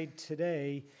applied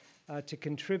today to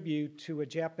contribute to a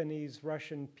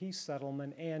Japanese-Russian peace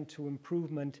settlement and to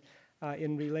improvement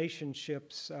in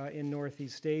relationships in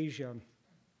Northeast Asia.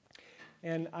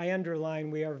 And I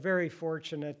underline, we are very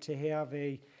fortunate to have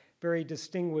a very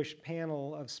distinguished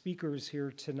panel of speakers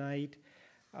here tonight.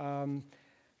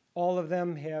 All of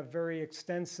them have very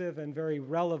extensive and very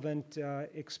relevant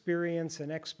experience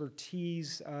and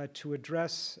expertise to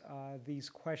address these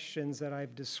questions that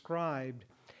I've described.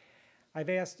 I've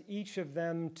asked each of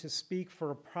them to speak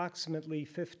for approximately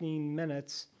 15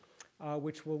 minutes,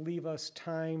 which will leave us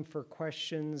time for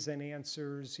questions and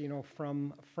answers,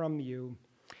 from you.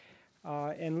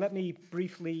 And let me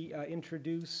briefly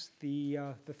introduce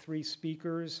the three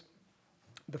speakers.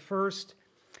 The first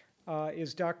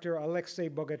is Dr. Alexei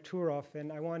Bogaturov,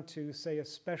 and I want to say a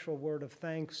special word of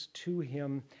thanks to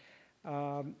him.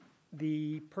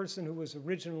 The person who was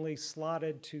originally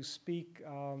slotted to speak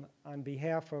on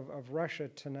behalf of Russia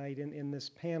tonight in this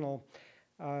panel,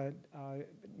 Mr.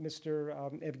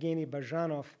 Evgeny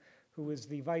Bazhanov, who is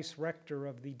the vice rector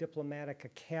of the Diplomatic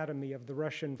Academy of the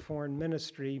Russian Foreign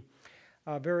Ministry.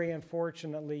 Very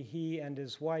unfortunately, he and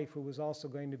his wife, who was also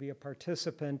going to be a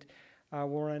participant,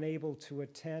 were unable to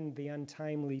attend. The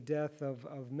untimely death of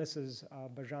Mrs.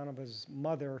 Bazhanov's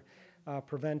mother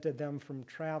prevented them from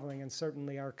traveling, and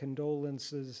certainly our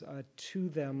condolences to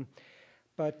them.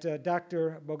 But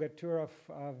Dr. Bogaturov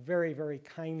very, very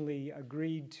kindly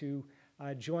agreed to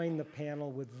join the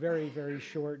panel with very, very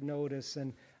short notice,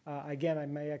 and again, I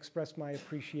may express my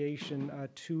appreciation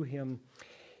to him.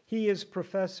 He is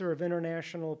professor of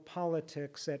international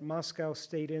politics at Moscow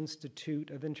State Institute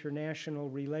of International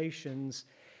Relations,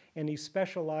 and he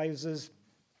specializes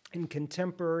in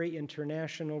contemporary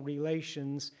international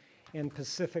relations and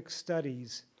Pacific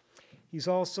studies. He's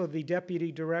also the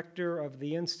deputy director of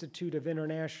the Institute of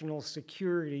International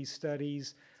Security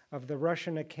Studies of the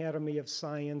Russian Academy of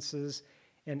Sciences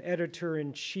and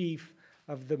editor-in-chief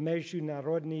of the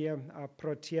Международные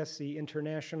процессы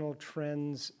International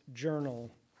Trends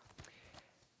Journal.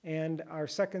 And our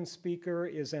second speaker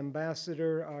is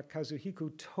Ambassador Kazuhiko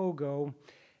Togo.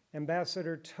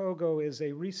 Ambassador Togo is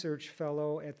a research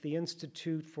fellow at the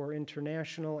Institute for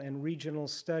International and Regional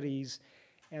Studies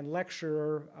and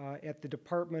lecturer at the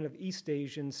Department of East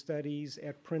Asian Studies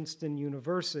at Princeton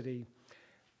University.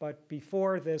 But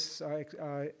before this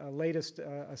latest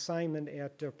assignment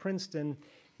at Princeton,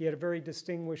 he had a very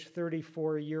distinguished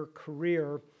 34-year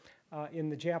career in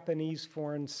the Japanese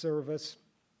Foreign Service.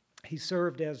 He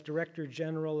served as Director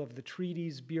General of the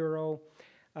Treaties Bureau,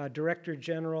 Director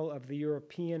General of the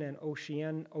European and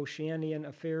Oceanian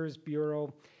Affairs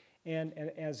Bureau, and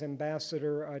as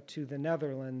Ambassador to the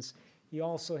Netherlands. He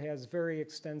also has very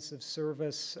extensive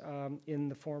service in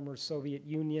the former Soviet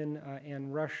Union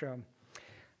and Russia.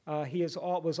 He was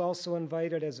also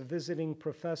invited as a visiting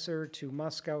professor to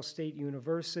Moscow State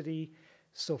University,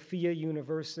 Sophia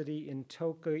University in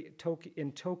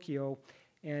Tokyo,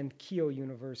 and Keio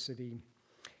University.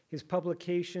 His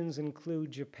publications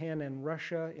include Japan and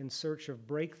Russia in Search of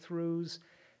Breakthroughs,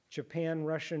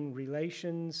 Japan-Russian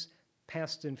Relations,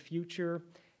 Past and Future,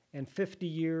 and 50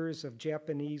 Years of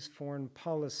Japanese Foreign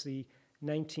Policy,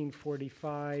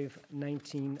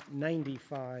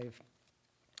 1945-1995.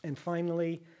 And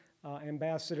finally,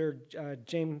 Ambassador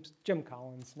Jim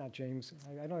Collins, not James.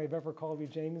 I don't know if I've ever called you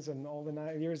James in all the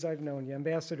 9 years I've known you.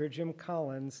 Ambassador Jim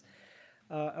Collins,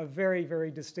 a very, very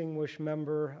distinguished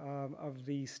member of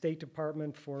the State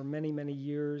Department for many, many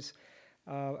years,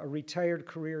 a retired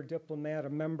career diplomat, a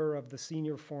member of the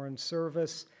Senior Foreign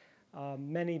Service,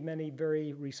 many, many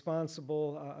very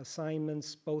responsible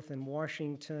assignments both in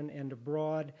Washington and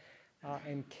abroad,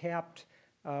 and capped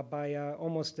by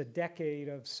almost a decade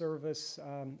of service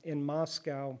in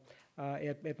Moscow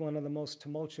at one of the most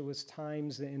tumultuous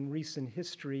times in recent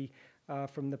history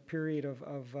from the period of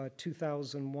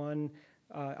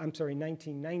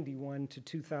 1991 to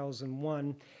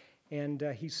 2001, and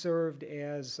he served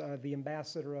as the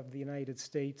ambassador of the United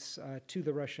States to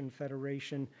the Russian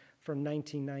Federation from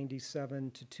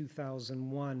 1997 to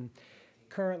 2001.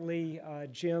 Currently,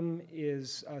 Jim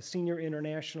is a senior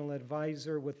international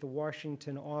advisor with the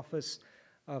Washington office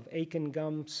of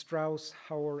Aikengum, Strauss,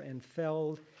 Hauer, and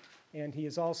Feld, and he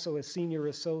is also a senior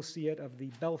associate of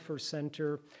the Belfer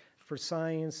Center for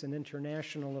Science and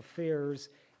International Affairs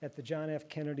at the John F.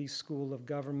 Kennedy School of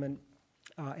Government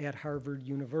at Harvard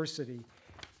University.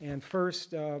 And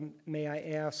first, may I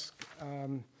ask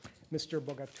Mr.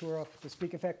 Bogaturov to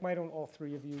speak. In fact, why don't all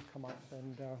three of you come up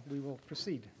and we will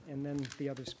proceed, and then the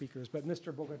other speakers. But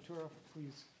Mr. Bogaturov,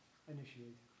 please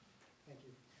initiate. Thank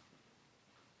you.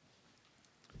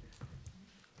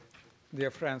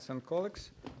 Dear friends and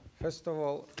colleagues, First of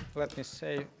all, let me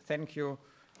say thank you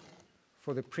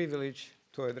for the privilege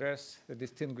to address the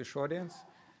distinguished audience,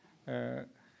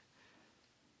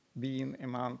 being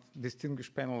among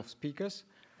distinguished panel of speakers,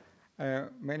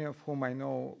 many of whom I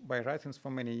know by writings for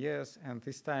many years, and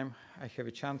this time I have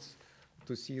a chance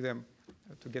to see them,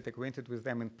 to get acquainted with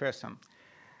them in person.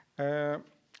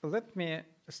 Let me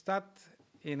start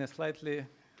in a slightly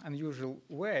unusual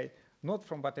way, not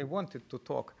from what I wanted to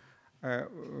talk,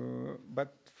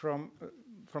 but from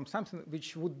something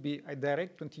which would be a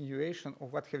direct continuation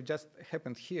of what have just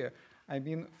happened here. I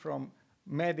mean, from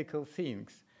medical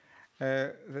things.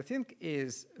 The thing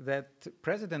is that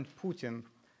President Putin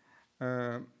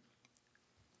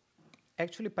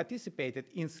actually participated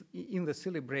in the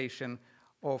celebration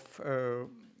of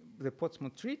the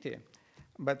Portsmouth Treaty,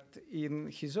 but in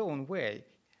his own way.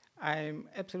 I'm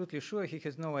absolutely sure he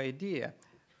has no idea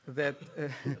that,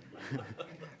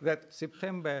 that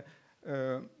September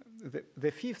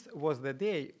the 5th was the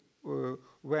day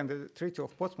when the Treaty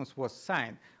of Portsmouth was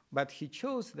signed, but he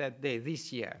chose that day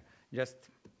this year, just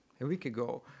a week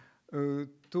ago,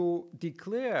 to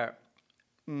declare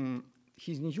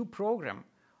his new program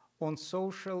on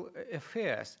social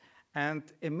affairs. And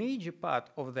a major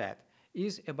part of that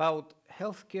is about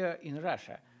healthcare in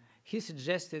Russia. He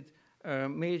suggested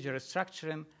major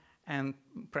restructuring and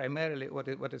primarily,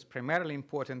 what is primarily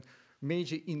important,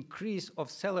 major increase of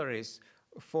salaries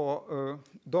for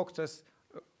doctors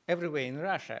everywhere in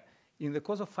Russia. In the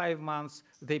course of 5 months,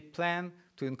 they plan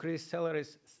to increase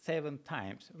salaries 7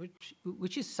 times,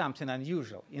 which is something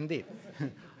unusual, indeed.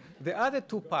 The other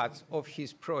 2 parts of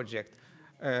his project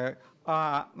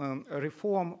are a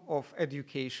reform of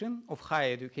education, of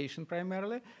higher education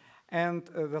primarily, and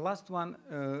the last one,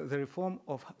 the reform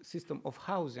of system of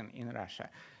housing in Russia.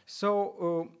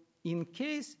 So in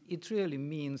case it really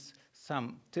means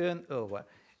some turnover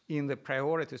in the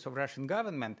priorities of Russian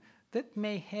government, that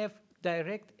may have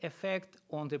direct effect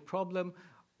on the problem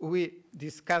we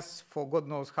discussed for God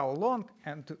knows how long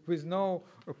and with no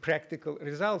practical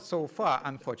results so far,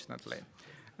 unfortunately.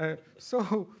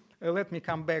 So let me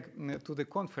come back to the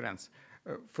conference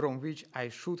from which I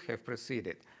should have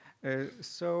proceeded.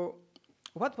 So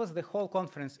what was the whole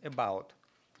conference about?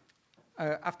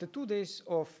 After 2 days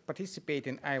of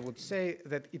participating, I would say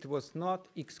that it was not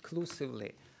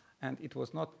exclusively and it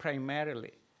was not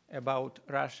primarily about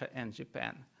Russia and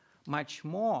Japan. Much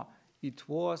more, it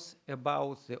was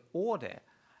about the order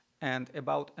and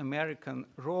about American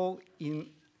role in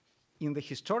the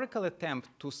historical attempt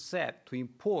to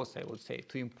impose, I would say,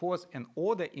 to impose an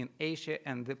order in Asia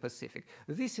and the Pacific.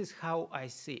 This is how I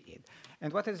see it.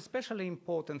 And what is especially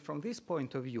important from this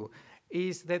point of view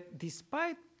is that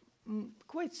despite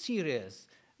quite serious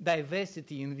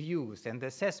diversity in views and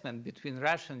assessment between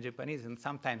Russian, Japanese, and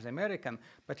sometimes American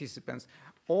participants,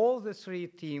 all the 3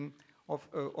 teams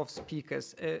of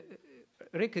speakers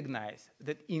recognize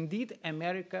that indeed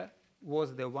America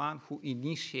was the one who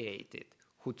initiated,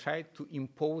 who tried to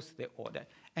impose the order.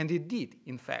 And it did,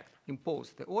 in fact,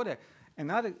 impose the order.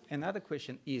 Another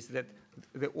question is that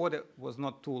the order was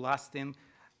not too lasting.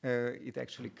 It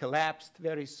actually collapsed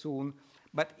very soon.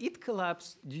 But it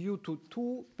collapsed due to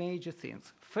 2 major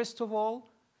things. First of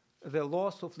all, the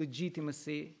loss of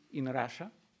legitimacy in Russia.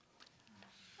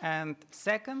 And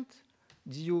second,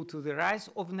 due to the rise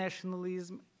of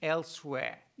nationalism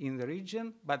elsewhere in the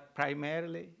region, but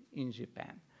primarily in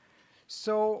Japan.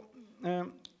 So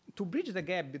to bridge the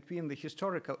gap between the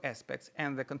historical aspects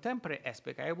and the contemporary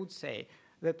aspect, I would say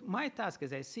that my task,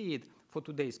 as I see it for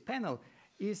today's panel,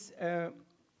 is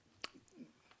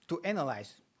to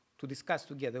analyze, to discuss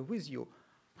together with you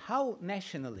how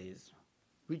nationalism,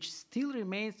 which still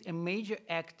remains a major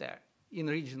actor in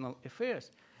regional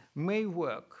affairs, may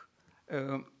work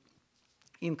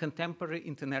in contemporary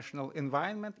international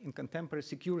environment, in contemporary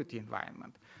security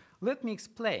environment. Let me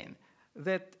explain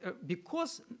that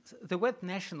because the word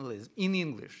nationalism in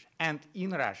English and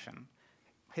in Russian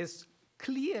has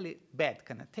clearly bad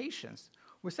connotations,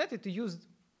 we started to use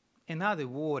another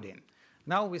wording.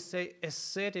 Now we say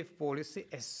assertive policy,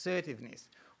 assertiveness.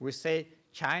 We say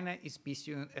China is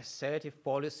pursuing assertive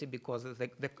policy because of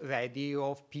the idea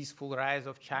of peaceful rise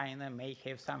of China may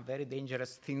have some very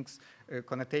dangerous things,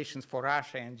 connotations for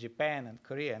Russia and Japan and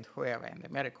Korea and whoever, and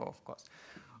America, of course.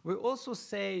 We also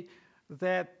say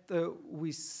that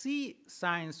we see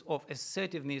signs of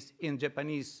assertiveness in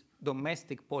Japanese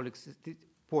domestic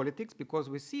politics because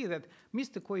we see that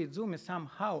Mr. Koizumi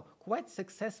somehow quite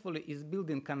successfully is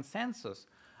building consensus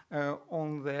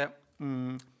on the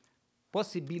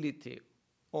possibility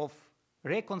of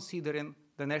reconsidering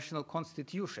the national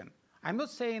constitution. I'm not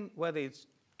saying whether it's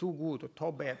too good or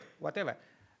too bad, whatever.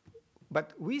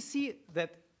 But we see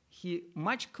that he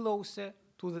much closer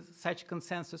to such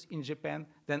consensus in Japan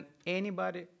than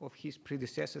anybody of his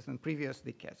predecessors in previous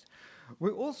decades.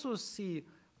 We also see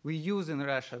we use in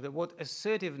Russia the word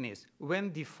assertiveness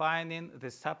when defining the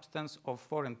substance of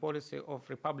foreign policy of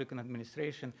Republican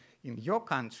administration in your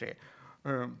country.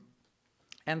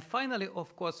 And finally,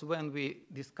 of course, when we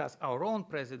discuss our own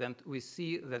president, we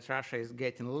see that Russia is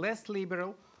getting less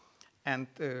liberal and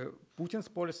Putin's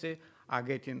policy are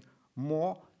getting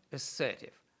more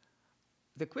assertive.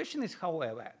 The question is,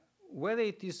 however, whether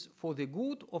it is for the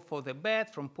good or for the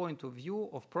bad from point of view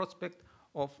of prospect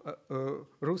of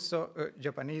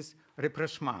Russo-Japanese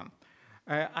rapprochement.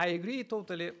 I agree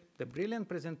totally. The brilliant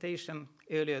presentation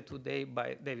earlier today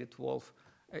by David Wolf,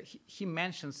 he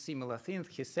mentioned similar things.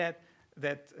 He said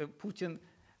that Putin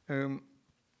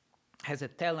has a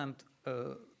talent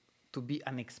to be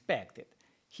unexpected.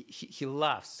 He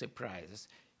loves surprises.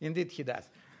 Indeed, he does.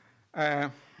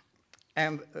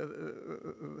 And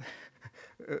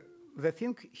the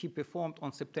thing he performed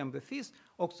on September 5th,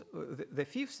 the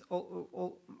 5th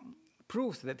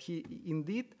proves that he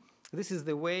indeed, this is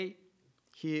the way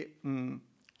he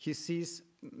sees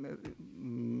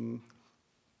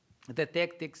the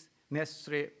tactics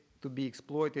necessary to be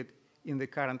exploited in the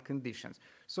current conditions.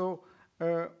 So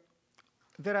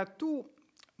there are two,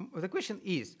 the question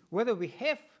is whether we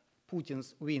have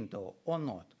Putin's window or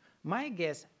not. My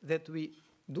guess that we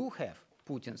do have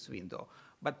Putin's window,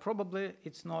 but probably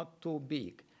it's not too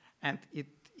big, and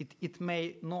it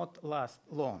may not last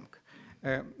long.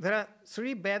 There are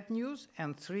 3 bad news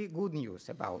and 3 good news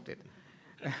about it.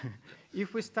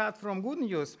 If we start from good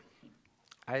news,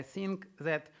 I think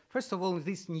that, first of all,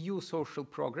 this new social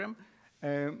program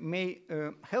may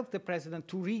help the president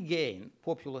to regain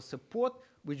popular support,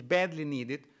 which badly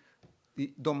needed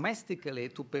domestically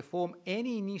to perform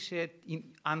any initiative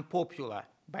unpopular,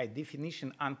 by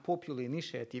definition, unpopular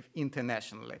initiative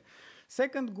internationally.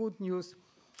 Second good news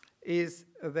is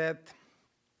that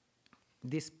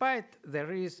despite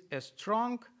there is a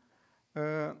strong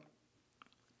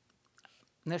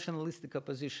nationalistic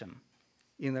opposition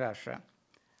in Russia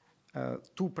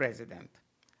to president,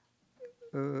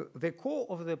 the core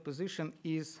of the opposition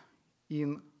is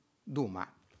in Duma.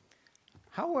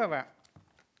 However,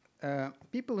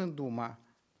 people in Duma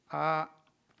are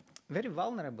very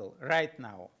vulnerable right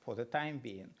now, for the time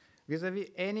being, vis-à-vis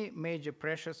any major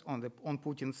pressures on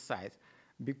Putin's side,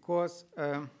 because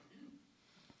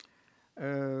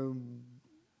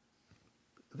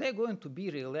they're going to be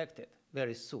re-elected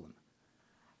very soon.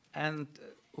 And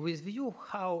with view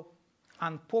how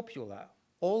unpopular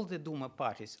all the Duma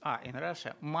parties are in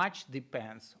Russia, much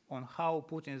depends on how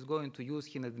Putin is going to use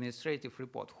his administrative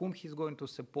report, whom he's going to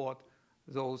support.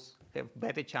 Those have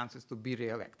better chances to be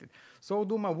re-elected. So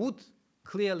Duma would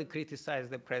clearly criticize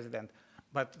the president,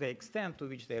 but the extent to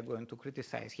which they are going to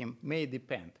criticize him may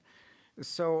depend.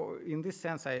 So in this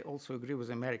sense, I also agree with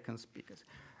American speakers.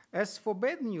 As for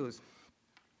bad news,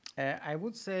 I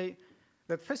would say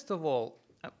that, first of all,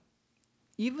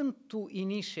 even to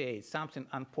initiate something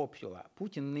unpopular,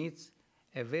 Putin needs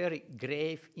a very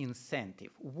grave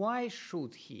incentive. Why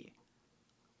should he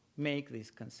make this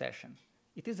concession?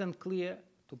 It is unclear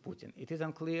to Putin. It is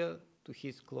unclear to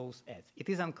his close aides. It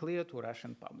is unclear to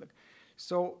Russian public.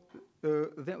 So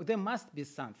there must be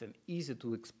something easy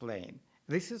to explain.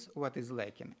 This is what is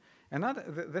lacking.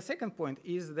 The second point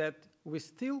is that we're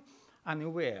still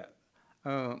unaware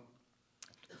to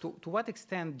what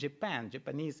extent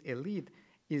Japanese elite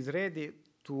is ready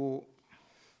to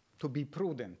be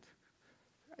prudent.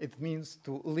 It means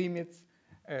to limit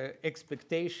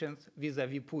expectations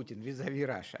vis-à-vis Putin, vis-à-vis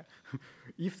Russia.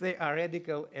 If they are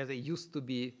radical, as they used to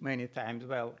be many times,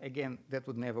 well, again, that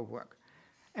would never work.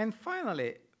 And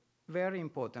finally, very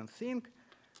important thing,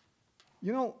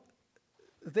 you know,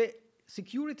 the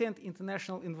security and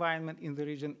international environment in the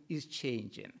region is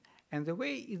changing. And the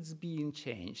way it's being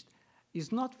changed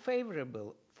is not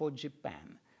favorable for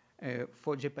Japan,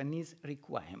 for Japanese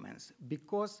requirements,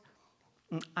 because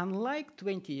unlike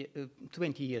 20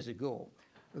 years ago,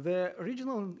 the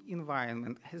regional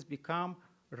environment has become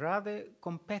rather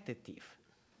competitive.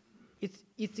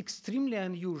 It's extremely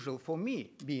unusual for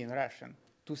me, being Russian,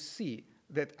 to see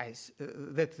that,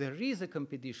 that there is a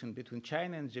competition between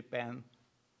China and Japan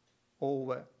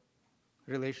over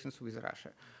relations with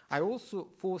Russia. I also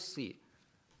foresee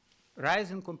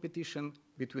rising competition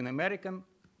between American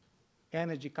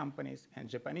energy companies and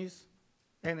Japanese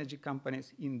energy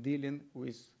companies in dealing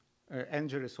with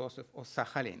energy resources of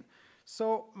Sakhalin.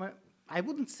 So I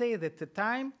wouldn't say that the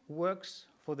time works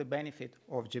for the benefit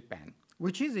of Japan,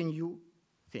 which is a new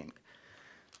thing.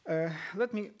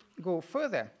 Let me go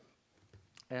further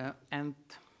and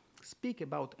speak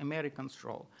about Americans'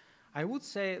 role, I would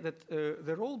say that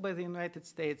the role by the United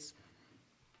States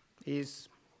is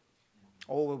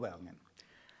overwhelming.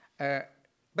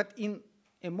 But in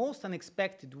a most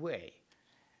unexpected way.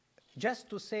 Just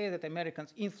to say that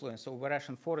Americans' influence over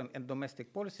Russian foreign and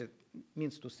domestic policy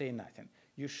means to say nothing.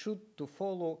 You should to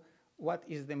follow what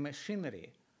is the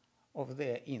machinery of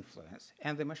their influence.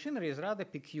 And the machinery is rather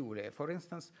peculiar. For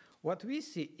instance, what we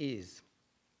see is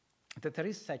that there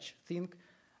is such thing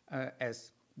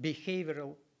as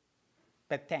behavioral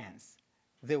patterns.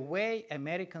 The way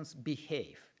Americans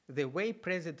behave, the way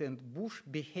President Bush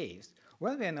behaves.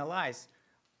 When we analyze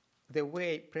the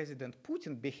way President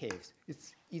Putin behaves,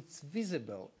 it's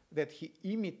visible that he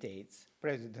imitates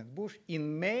President Bush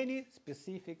in many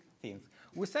specific things.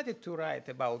 We started to write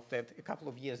about that a couple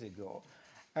of years ago.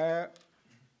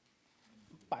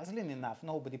 Puzzling enough,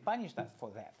 nobody punished us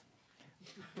for that.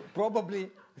 Probably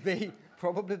they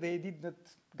did not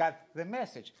get the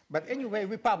message. But anyway,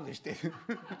 we published it.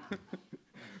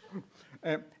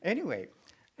 Anyway,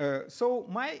 so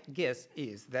my guess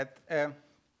is that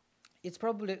it's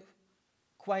probably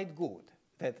quite good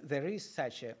that there is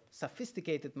such a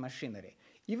sophisticated machinery,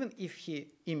 even if he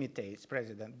imitates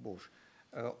President Bush,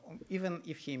 even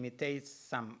if he imitates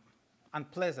some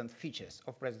unpleasant features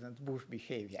of President Bush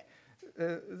behavior,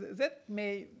 that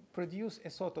may produce a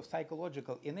sort of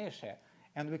psychological inertia,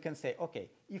 and we can say, okay,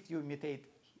 if you imitate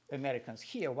Americans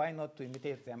here, why not to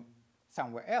imitate them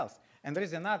somewhere else? And there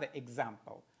is another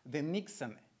example, the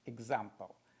Nixon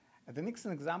example. The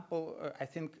Nixon example, I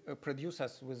think, produces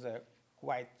us with a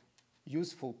quite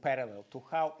useful parallel to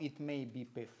how it may be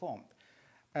performed.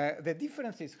 The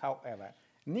difference is, however,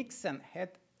 Nixon had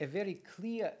a very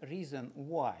clear reason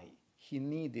why he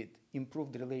needed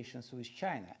improved relations with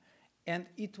China. And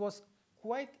it was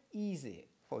quite easy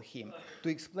for him to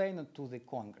explain it to the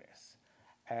Congress.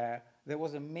 There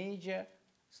was a major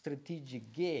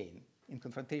strategic gain in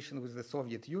confrontation with the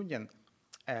Soviet Union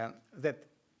that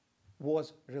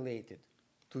was related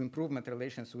to improvement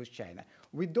relations with China.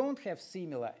 We don't have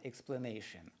similar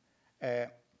explanation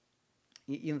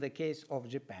in the case of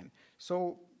Japan.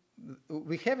 So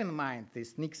we have in mind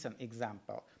this Nixon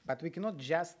example, but we cannot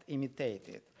just imitate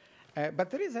it. But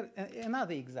there is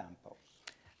another example.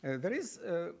 There is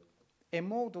a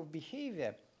mode of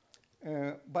behavior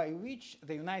by which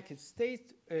the United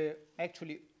States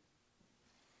actually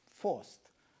forced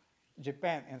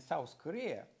Japan and South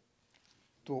Korea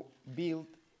to build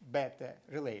better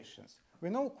relations. We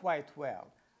know quite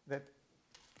well that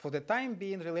for the time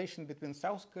being, relations between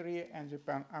South Korea and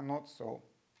Japan are not so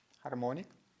harmonic.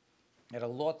 There are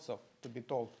lots of to be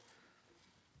told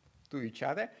to each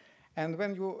other. And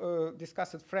when you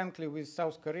discuss it frankly with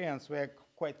South Koreans, we are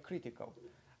quite critical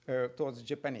towards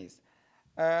Japanese.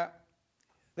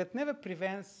 That never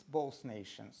prevents both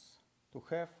nations to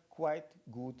have quite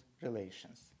good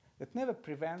relations. That never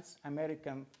prevents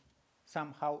American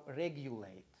somehow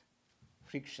regulate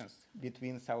frictions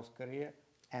between South Korea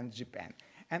and Japan.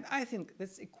 And I think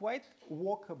that's a quite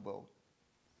workable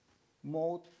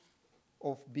mode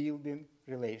of building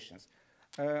relations.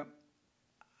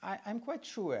 I'm quite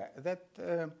sure that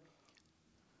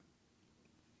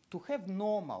to have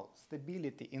normal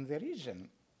stability in the region,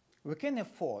 we can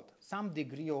afford some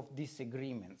degree of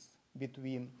disagreements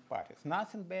between parties.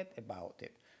 Nothing bad about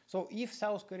it. So if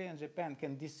South Korea and Japan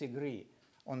can disagree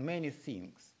on many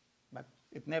things, but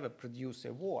it never produces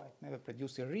a war, it never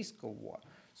produces a risk of war.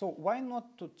 So why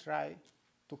not to try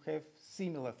to have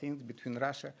similar things between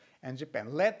Russia and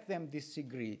Japan? Let them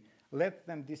disagree. Let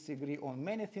them disagree on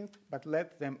many things, but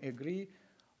let them agree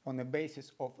on a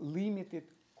basis of limited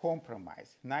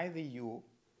compromise. Neither you,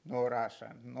 nor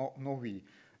Russia, nor we.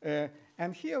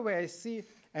 And here where I see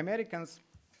Americans'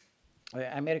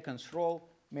 role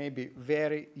may be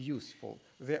very useful.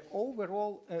 The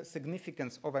overall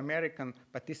significance of American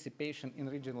participation in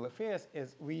regional affairs,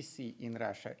 as we see in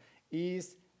Russia,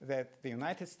 is that the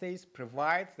United States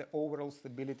provides the overall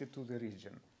stability to the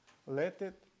region. Let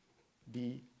it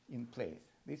be in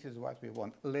place. This is what we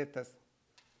want. Let us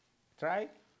try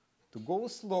to go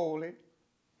slowly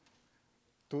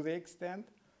to the extent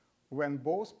when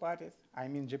both parties, I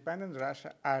mean Japan and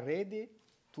Russia, are ready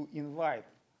to invite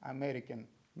American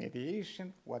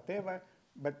mediation, whatever.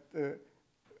 But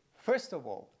first of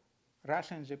all,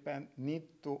 Russia and Japan need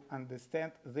to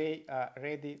understand they are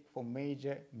ready for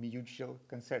major mutual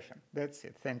concession. That's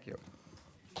it. Thank you.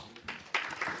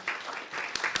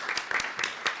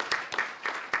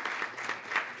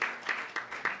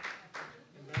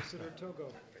 Ambassador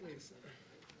Togo, please.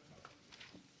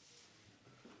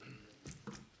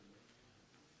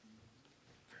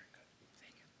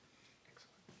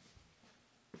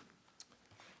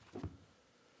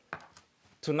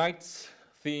 Tonight's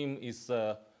theme is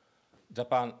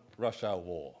Japan-Russia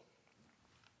war.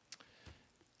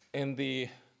 And the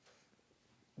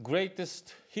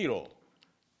greatest hero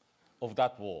of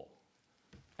that war,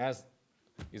 as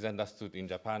is understood in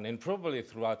Japan and probably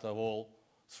throughout the world,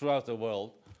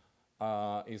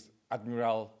 is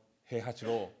Admiral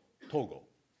Heihachiro Togo.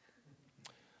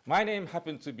 My name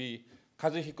happens to be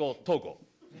Kazuhiko Togo.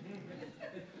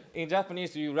 In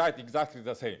Japanese, you write exactly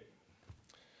the same.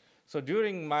 So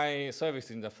during my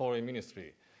service in the foreign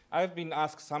ministry, I've been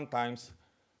asked sometimes,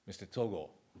 Mr.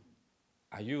 Togo,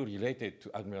 are you related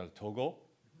to Admiral Togo?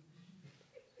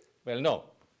 Well, no,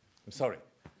 I'm sorry.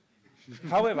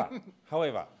 However,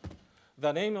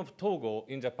 the name of Togo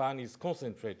in Japan is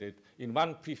concentrated in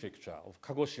one prefecture of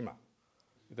Kagoshima,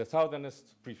 the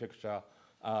southernest prefecture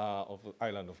of the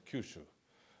island of Kyushu.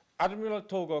 Admiral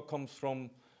Togo comes from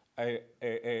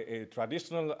a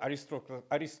traditional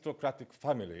aristocratic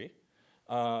family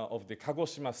of the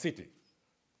Kagoshima city.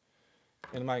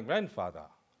 And my grandfather,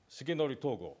 Shigenori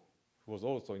Togo, who was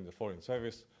also in the foreign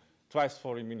service, twice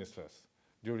foreign ministers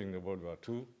during the World War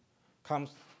II,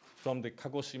 comes from the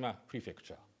Kagoshima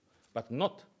prefecture, but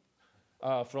not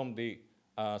from the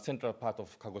central part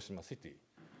of Kagoshima city,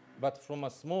 but from a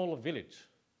small village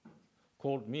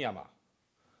called Miyama,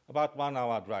 about 1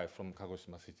 hour drive from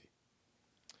Kagoshima city.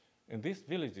 And this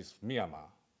village, Miyama,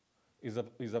 is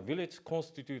a village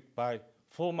constituted by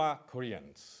former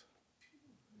Koreans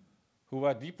who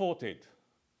were deported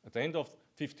at the end of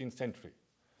 15th century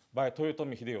by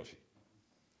Toyotomi Hideyoshi,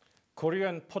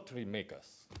 Korean pottery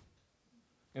makers.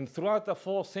 And throughout the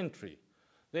 4th century,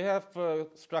 they have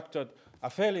structured a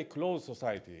fairly close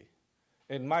society.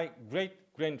 And my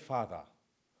great-grandfather,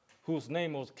 whose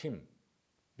name was Kim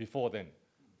before then,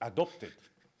 adopted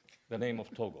the name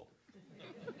of Togo.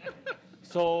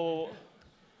 So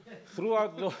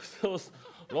throughout those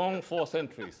long 4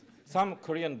 centuries, some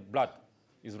Korean blood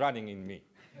is running in me.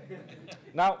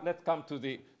 Now let's come to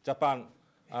the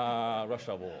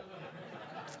Japan-Russia war.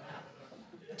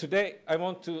 Today, I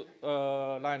want to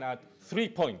line out 3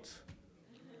 points.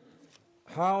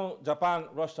 How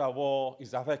Japan-Russia war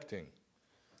is affecting,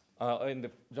 and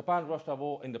the Japan-Russia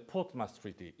war and the Portsmouth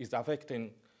Treaty is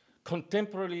affecting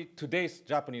contemporary today's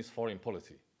Japanese foreign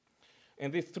policy.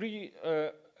 And these three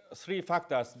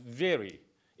factors vary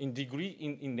in degree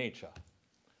in nature.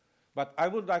 But I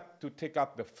would like to take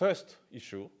up the first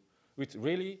issue, which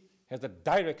really has a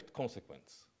direct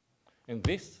consequence. And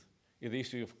this is the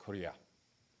issue of Korea.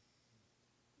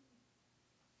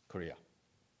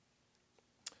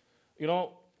 You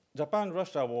know,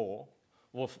 Japan-Russia war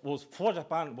for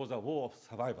Japan was a war of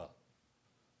survival.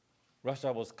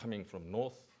 Russia was coming from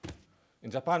north,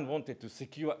 and Japan wanted to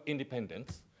secure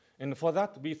independence. And for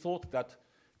that, we thought that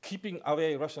keeping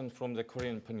away Russians from the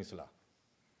Korean peninsula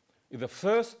is the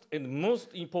first and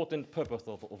most important purpose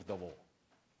of the war.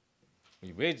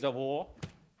 We waged the war,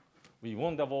 we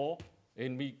won the war,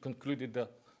 and we concluded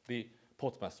the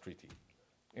Portsmouth Treaty.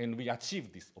 And we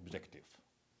achieved this objective.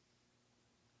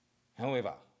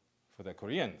 However, for the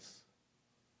Koreans,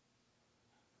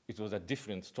 it was a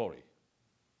different story.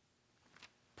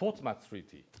 Portsmouth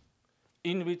Treaty,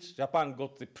 in which Japan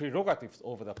got the prerogatives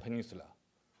over the peninsula,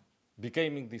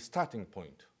 became the starting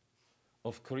point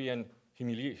of Korean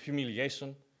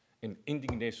humiliation and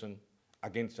indignation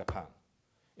against Japan.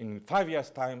 In 5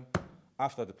 years' time,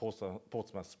 after the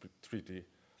Portsmouth Treaty,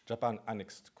 Japan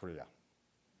annexed Korea.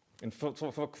 And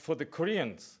for the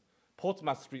Koreans,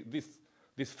 Portsmouth Treaty,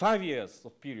 this 5 years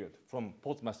of period from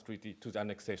Portsmouth Treaty to the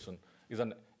annexation is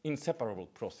an inseparable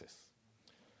process.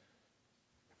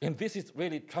 And this is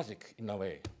really tragic in a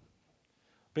way.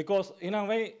 Because in a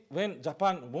way, when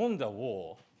Japan won the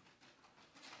war,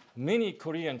 many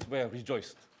Koreans were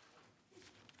rejoiced.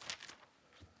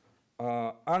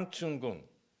 An Chung-gun,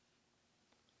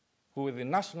 who is the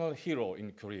national hero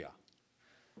in Korea,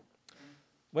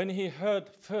 when he heard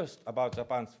first about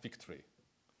Japan's victory,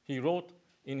 he wrote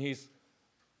in his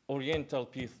Oriental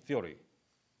Peace Theory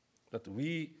that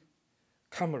we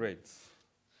comrades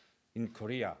in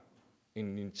Korea,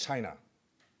 in China,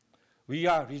 we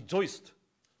are rejoiced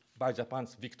by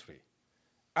Japan's victory,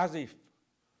 as if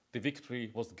the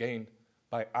victory was gained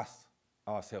by us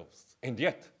ourselves. And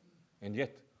yet,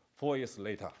 4 years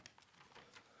later,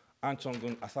 An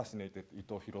Chung-gun assassinated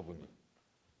Ito Hirobumi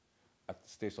at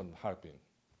Station Harbin,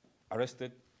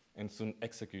 arrested and soon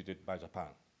executed by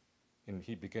Japan. And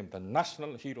he became the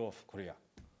national hero of Korea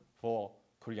for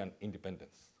Korean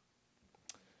independence.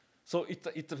 So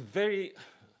it's a very,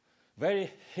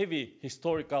 very heavy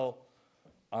historical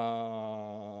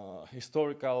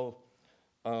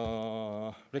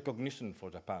recognition for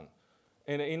Japan.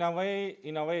 And in a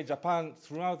way, Japan,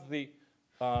 throughout the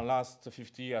last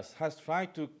 50 years, has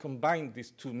tried to combine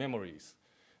these two memories.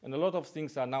 And a lot of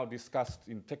things are now discussed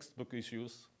in textbook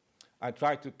issues. I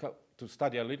try to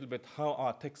study a little bit how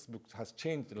our textbook has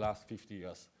changed in the last 50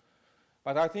 years.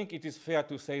 But I think it is fair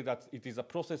to say that it is a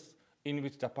process in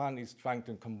which Japan is trying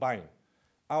to combine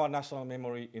our national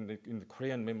memory in the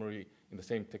Korean memory in the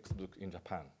same textbook in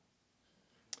Japan.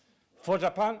 For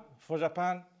Japan,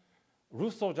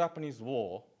 Russo-Japanese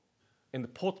War and the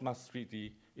Portsmouth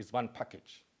Treaty is one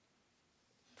package.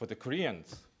 For the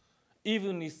Koreans,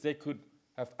 even if they could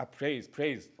have praised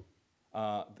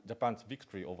Japan's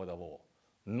victory over the war,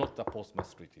 not the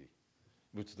Portsmouth Treaty,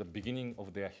 which is the beginning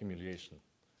of their humiliation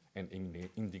and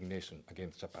indignation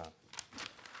against Japan.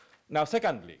 Now,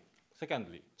 secondly,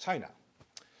 China.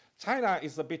 China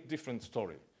is a bit different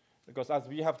story, because as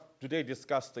we have today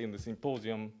discussed in the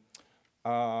symposium,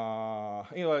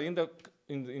 in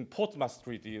Portsmouth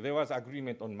Treaty, there was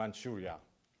agreement on Manchuria.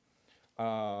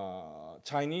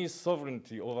 Chinese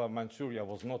sovereignty over Manchuria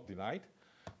was not denied,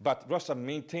 but Russia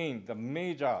maintained the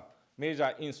major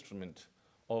instrument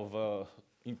of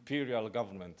imperial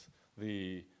government,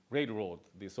 the railroad,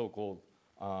 the so-called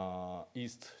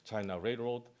East China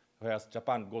Railroad, whereas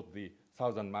Japan got the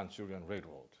Southern Manchurian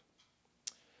Railroad.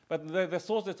 But the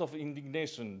sources of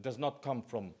indignation does not come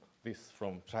from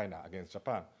China against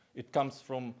Japan. It comes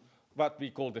from what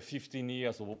we call the 15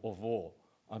 years of war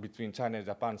between China and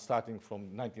Japan, starting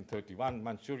from 1931,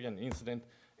 Manchurian incident,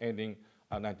 ending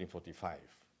 1945.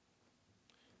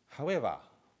 However,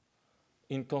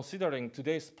 in considering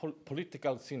today's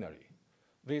political scenery,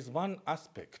 there is one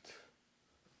aspect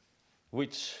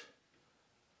which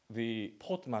the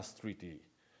Portsmouth Treaty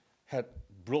had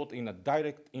brought in a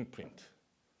direct imprint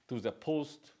to the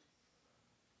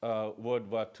post-World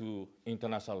War II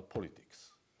international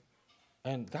politics.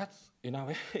 And that's, in a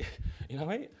way,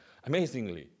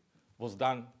 amazingly, was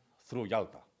done through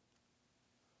Yalta.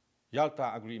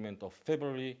 Yalta Agreement of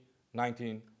February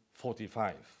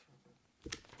 1945.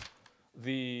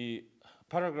 The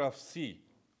paragraph C,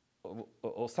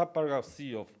 or subparagraph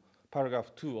C of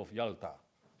paragraph 2 of Yalta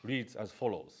reads as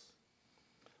follows.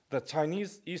 The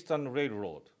Chinese Eastern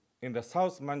Railroad and the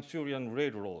South Manchurian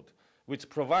Railroad, which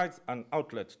provides an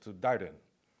outlet to Dairen,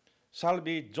 shall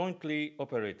be jointly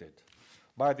operated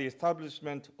by the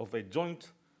establishment of a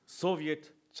joint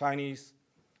Soviet-Chinese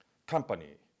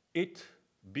company, it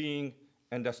being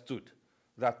understood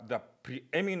that the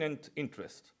preeminent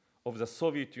interest of the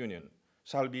Soviet Union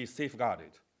shall be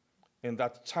safeguarded and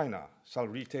that China shall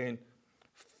retain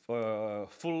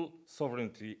full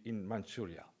sovereignty in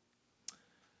Manchuria.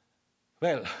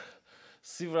 Well,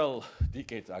 several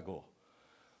decades ago,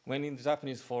 when in the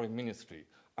Japanese Foreign Ministry,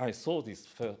 I saw this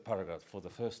paragraph for the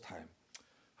first time.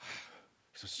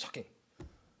 It was shocking.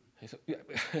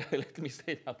 Let me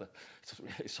say that. It was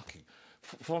really shocking.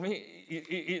 For me,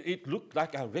 it looked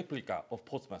like a replica of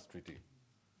Portsmouth Treaty.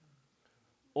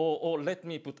 Or let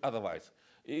me put otherwise,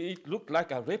 it looked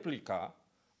like a replica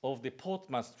of the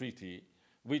Portsmouth Treaty,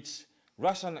 which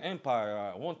Russian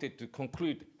Empire wanted to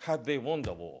conclude had they won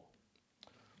the war.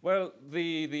 Well,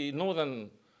 the Northern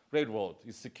Railroad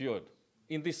is secured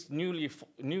in this newly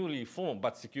formed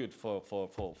but secured for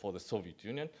the Soviet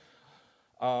Union.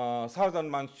 Southern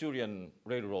Manchurian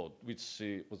Railroad, which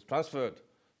was transferred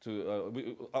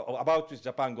to, about which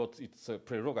Japan got its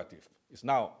prerogative, is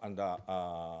now under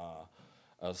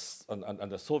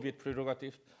Soviet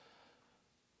prerogative.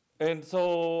 And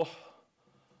so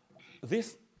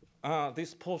this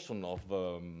portion of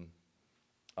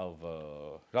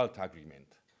Yalta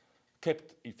Agreement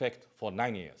kept effect for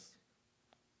 9 years,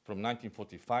 from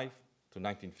 1945 to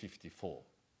 1954.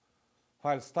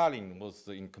 While Stalin was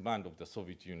in command of the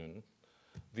Soviet Union,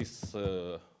 this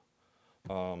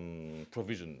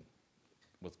provision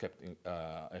was kept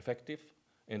effective,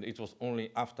 and it was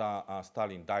only after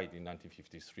Stalin died in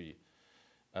 1953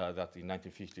 that in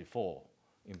 1954,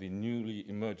 in the newly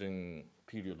emerging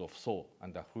period of Thaw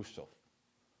under Khrushchev,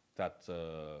 that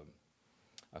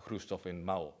Khrushchev and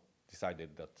Mao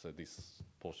decided that this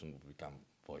portion would become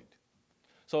void.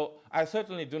 So I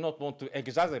certainly do not want to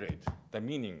exaggerate the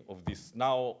meaning of this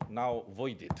now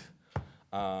voided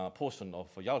portion of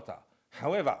Yalta.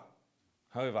 However,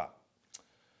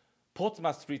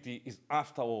 Portsmouth Treaty is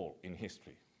after all in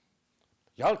history.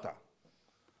 Yalta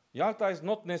is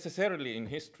not necessarily in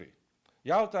history.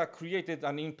 Yalta created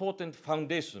an important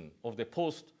foundation of the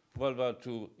post-World War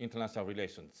II international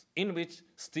relations, in which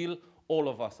still all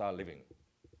of us are living.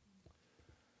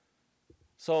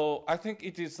 So I think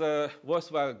it is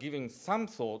worthwhile giving some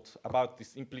thought about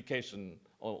this implication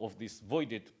of this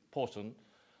voided portion,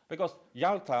 because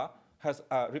Yalta has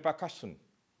a repercussion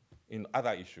in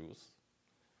other issues,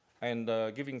 and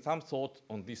giving some thought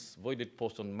on this voided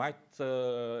portion might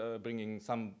bring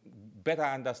some better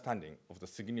understanding of the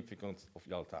significance of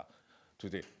Yalta to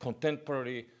the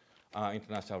contemporary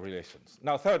international relations.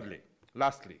 Now, thirdly,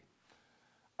 lastly,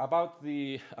 about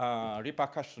the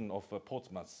repercussion of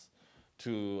Portsmouth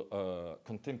to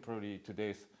contemporary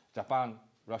today's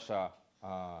Japan-Russia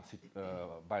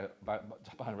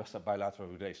Japan-Russia bilateral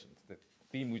relations, the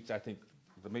theme which I think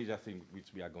the major theme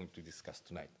which we are going to discuss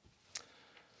tonight.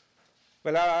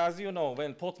 Well, as you know,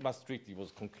 when Portsmouth Treaty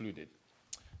was concluded,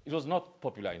 it was not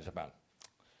popular in Japan.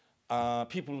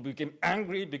 People became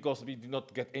angry because we did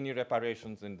not get any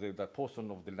reparations, and the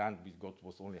portion of the land we got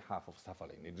was only half of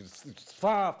Sakhalin. It's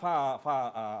far, far,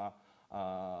 far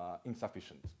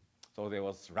insufficient. So there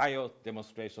was riot,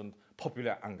 demonstration,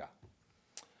 popular anger.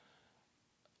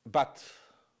 But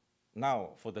now,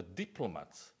 for the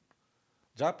diplomats,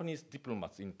 Japanese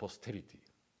diplomats in posterity,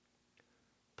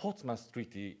 Portsmouth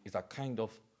Treaty is a kind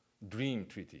of dream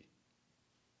treaty.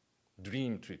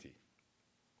 Dream treaty.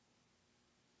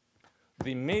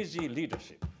 The Meiji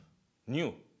leadership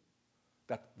knew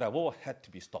that the war had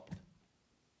to be stopped.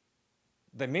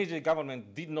 The Meiji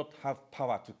government did not have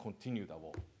power to continue the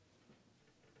war.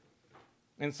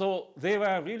 And so they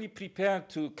were really prepared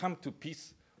to come to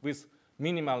peace with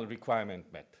minimal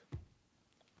requirement met.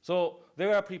 So they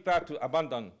were prepared to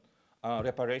abandon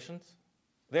reparations.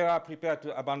 They were prepared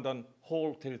to abandon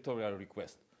whole territorial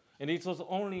request. And it was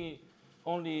only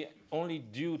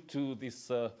due to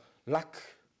this lack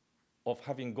of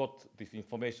having got this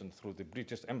information through the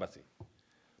British embassy.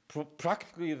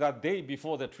 Practically the day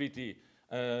before the treaty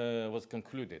was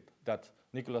concluded, that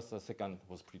Nicholas II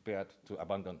was prepared to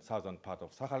abandon southern part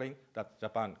of Sakhalin, that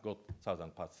Japan got southern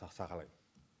part of Sakhalin.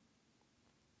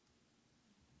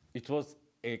 It was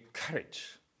a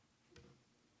courage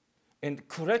and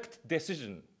correct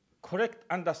decision, correct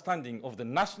understanding of the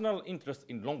national interest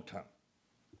in long term,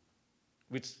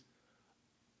 which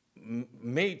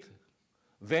made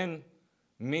then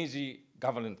Meiji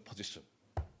government position.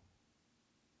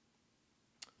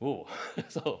 Oh,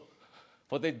 so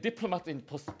for the diplomat in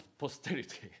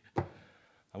posterity,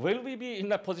 will we be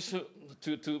in a position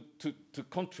to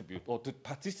contribute or to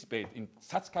participate in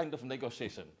such kind of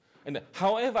negotiation? And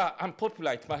however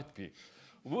unpopular it might be,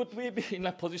 would we be in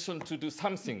a position to do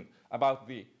something about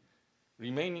the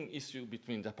remaining issue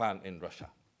between Japan and Russia?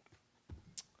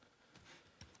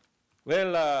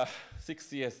 Well,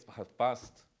 6 years have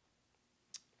passed,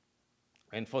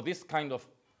 and for this kind of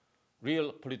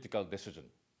real political decision,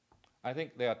 I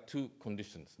think there are two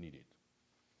conditions needed.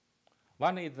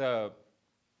 One is the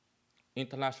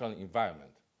international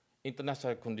environment,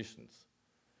 international conditions,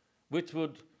 which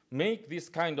would make this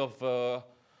kind of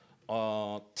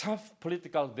tough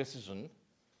political decision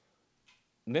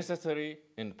necessary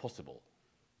and possible.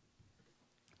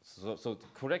 So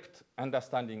correct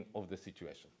understanding of the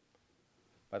situation.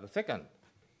 But the second,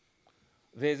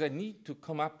 there's a need to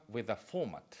come up with a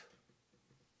format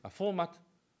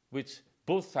which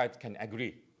both sides can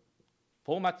agree,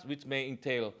 format which may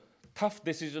entail tough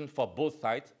decision for both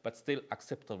sides, but still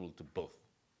acceptable to both.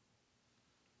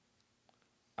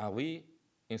 Are we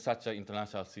in such an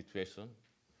international situation?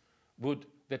 Would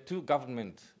the two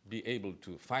governments be able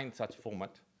to find such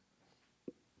format?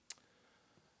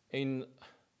 In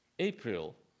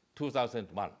April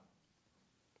 2001,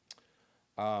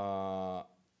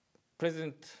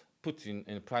 President Putin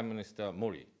and Prime Minister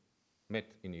Mori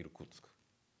met in Irkutsk.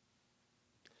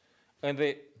 And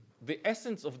the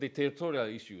essence of the territorial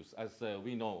issues, as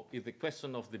we know, is the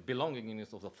question of the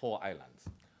belongingness of the four islands.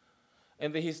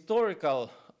 And the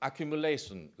historical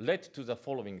accumulation led to the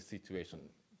following situation,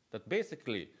 that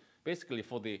basically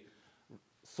for the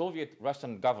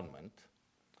Soviet-Russian government,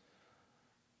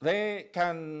 they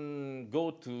can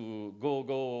go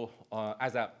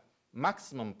as a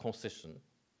maximum concession,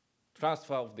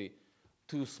 transfer of the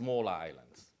two smaller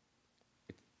islands.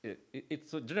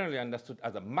 It's generally understood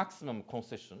as a maximum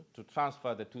concession to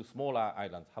transfer the two smaller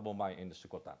islands, Habomai and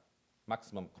Shikotan,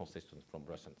 maximum concession from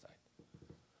Russian side.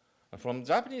 And from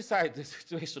Japanese side, the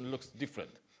situation looks different.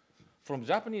 From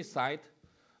Japanese side,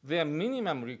 their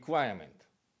minimum requirement,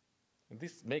 and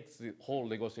this makes the whole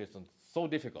negotiation so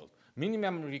difficult,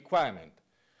 minimum requirement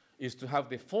is to have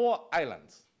the four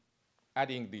islands,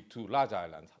 adding the two large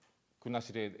islands,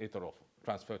 Kunashire and Etorov,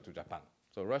 transferred to Japan.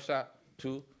 So Russia,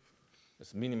 2,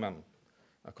 is minimum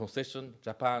concession,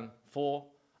 Japan, 4,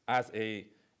 as a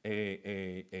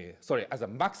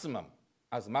maximum,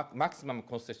 maximum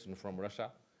concession from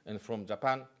Russia, and from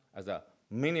Japan as a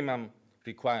minimum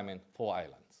requirement, 4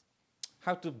 islands.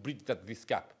 How to bridge this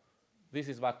gap? This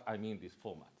is what I mean, this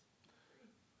format.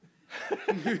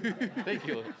 Thank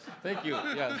you. Thank you.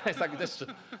 Yeah, nice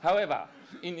suggestion. However,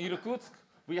 in Irkutsk,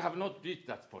 we have not reached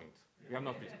that point. We have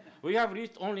not reached. We have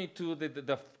reached only to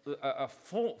the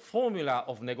formula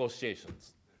of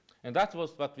negotiations. And that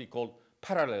was what we call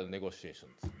parallel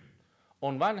negotiations.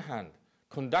 On one hand,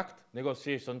 conduct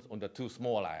negotiations on the two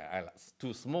smaller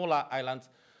islands,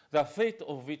 the fate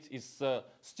of which is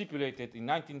stipulated in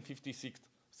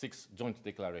 1956 joint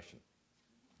declaration,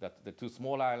 that the two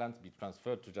smaller islands be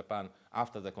transferred to Japan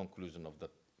after the conclusion of the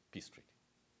peace treaty.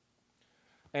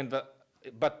 And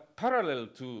but parallel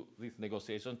to these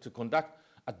negotiations, to conduct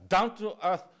a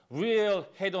down-to-earth, real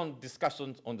head-on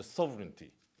discussions on the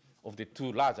sovereignty of the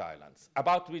two larger islands,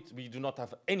 about which we do not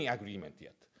have any agreement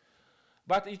yet.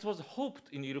 But it was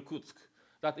hoped in Irkutsk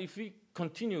that if we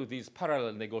continue these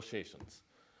parallel negotiations,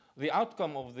 the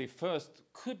outcome of the first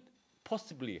could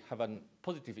possibly have a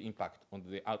positive impact on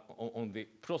the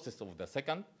process of the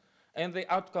second, and the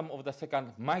outcome of the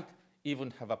second might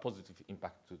even have a positive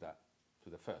impact to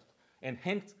the first. And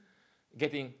hence,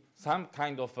 getting some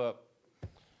kind of a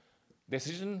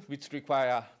decision which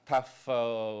require tough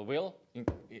will,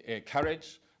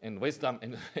 courage, and wisdom,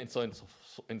 and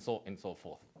so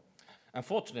forth.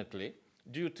 Unfortunately,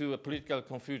 due to a political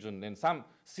confusion and some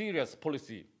serious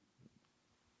policy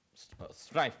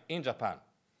strife in Japan,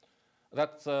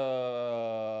 that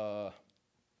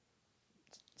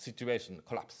situation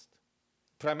collapsed.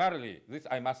 Primarily, this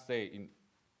I must say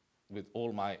with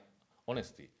all my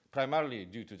honesty, primarily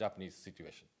due to Japanese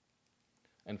situation.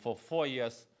 And for 4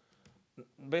 years,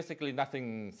 basically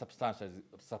nothing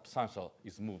substantial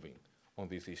is moving on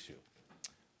this issue.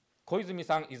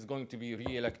 Koizumi-san is going to be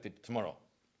re-elected tomorrow.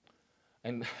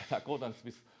 And in accordance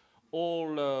with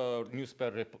all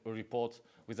newspaper reports,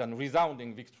 with a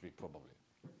resounding victory, probably.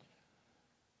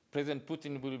 President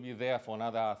Putin will be there for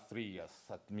another 3 years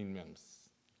at minimums.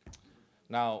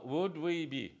 Now, would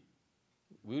we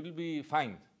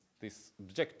find these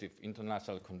objective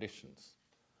international conditions,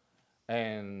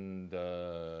 and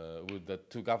would the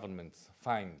two governments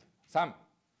find some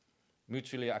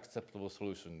mutually acceptable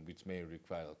solution which may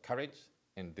require courage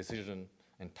and decision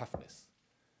and toughness,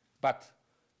 but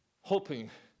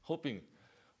hoping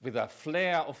with a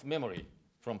flare of memory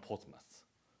from Portsmouth.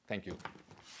 Thank you.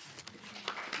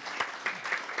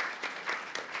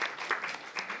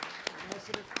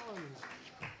 Ambassador Collins.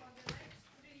 For the next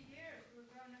 3 years, we're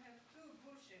going to have 2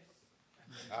 bushes.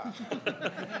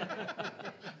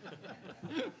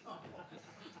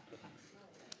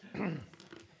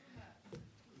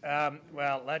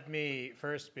 Well, let me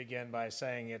first begin by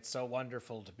saying it's so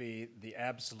wonderful to be the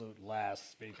absolute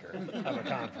last speaker of a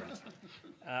conference.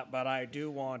 But I do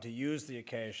want to use the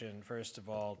occasion, first of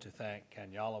all, to thank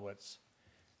Ken Yalowitz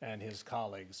and his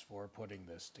colleagues for putting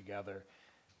this together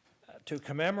to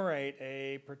commemorate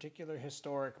a particular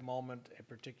historic moment, a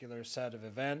particular set of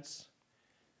events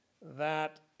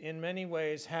that in many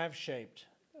ways have shaped,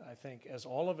 I think, as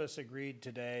all of us agreed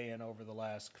today and over the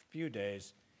last few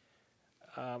days,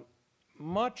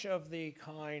 much of the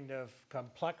kind of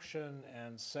complexion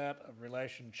and set of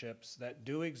relationships that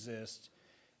do exist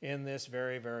in this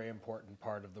very, very important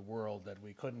part of the world that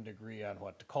we couldn't agree on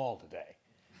what to call today.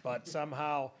 But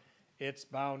somehow it's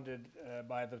bounded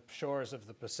by the shores of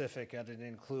the Pacific, and it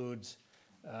includes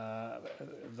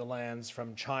the lands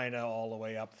from China all the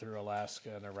way up through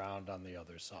Alaska and around on the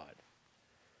other side.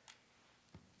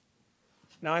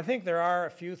 Now, I think there are a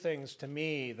few things to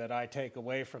me that I take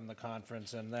away from the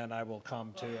conference, and then I will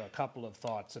come to a couple of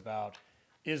thoughts about,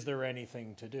 is there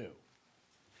anything to do?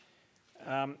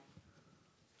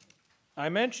 I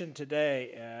mentioned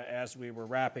today, as we were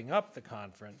wrapping up the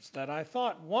conference, that I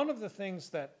thought one of the things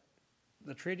that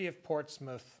the Treaty of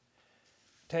Portsmouth,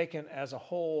 taken as a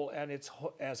whole and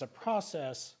as a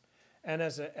process and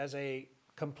as a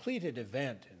completed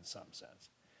event in some sense,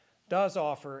 does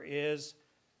offer is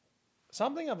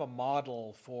something of a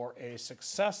model for a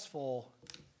successful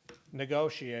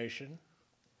negotiation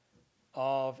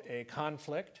of a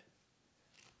conflict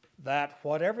that,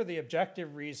 whatever the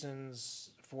objective reasons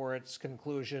for its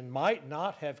conclusion, might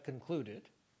not have concluded,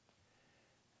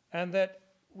 and that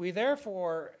we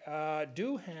therefore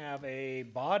do have a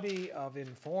body of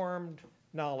informed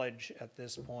knowledge at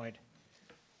this point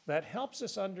that helps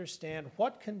us understand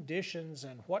what conditions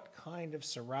and what kind of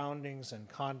surroundings and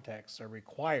contexts are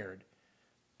required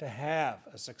to have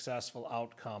a successful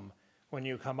outcome when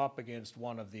you come up against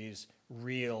one of these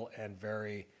real and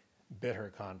very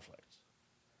bitter conflicts.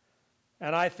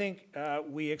 And I think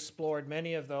we explored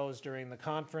many of those during the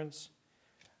conference,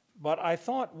 but I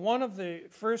thought one of the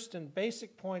first and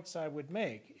basic points I would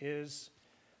make is,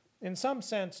 in some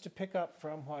sense, to pick up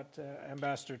from what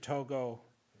Ambassador Togo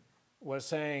was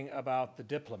saying about the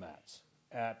diplomats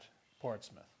at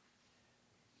Portsmouth.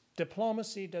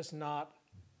 Diplomacy does not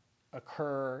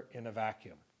occur in a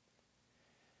vacuum.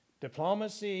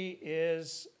 Diplomacy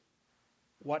is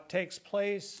what takes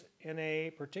place in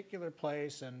a particular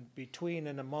place and between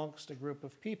and amongst a group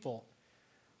of people,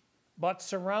 but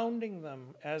surrounding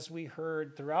them, as we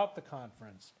heard throughout the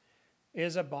conference,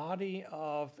 is a body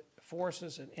of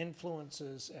forces and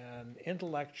influences and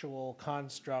intellectual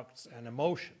constructs and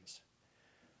emotions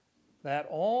that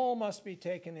all must be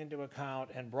taken into account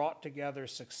and brought together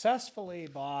successfully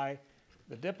by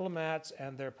the diplomats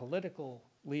and their political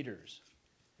leaders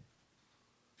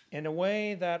in a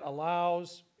way that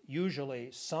allows usually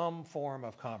some form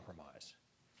of compromise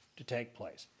to take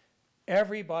place.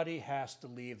 Everybody has to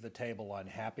leave the table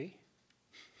unhappy,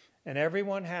 and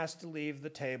everyone has to leave the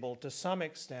table to some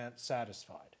extent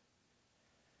satisfied.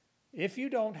 If you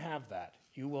don't have that,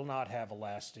 you will not have a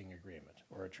lasting agreement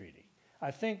or a treaty.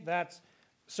 I think that's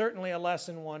certainly a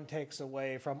lesson one takes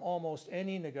away from almost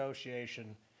any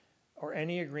negotiation or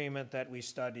any agreement that we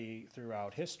study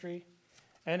throughout history,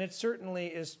 and it certainly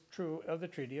is true of the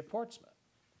Treaty of Portsmouth.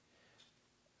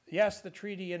 Yes, the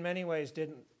treaty in many ways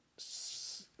didn't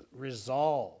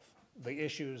resolve the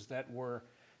issues that were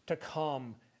to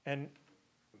come and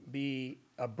be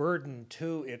a burden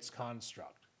to its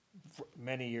construct for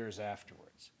many years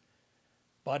afterwards.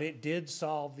 But it did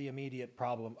solve the immediate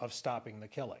problem of stopping the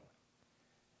killing.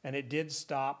 And it did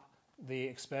stop the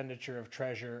expenditure of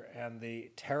treasure and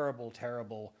the terrible,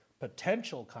 terrible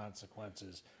potential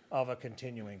consequences of a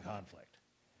continuing conflict.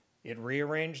 It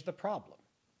rearranged the problem.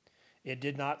 It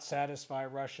did not satisfy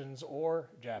Russians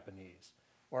or Japanese,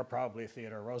 or probably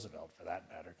Theodore Roosevelt for that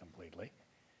matter completely.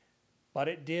 But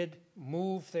it did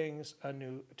move things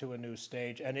to a new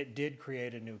stage, and it did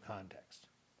create a new context.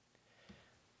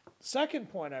 Second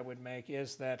point I would make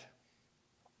is that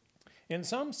in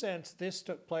some sense this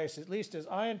took place, at least as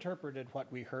I interpreted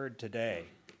what we heard today,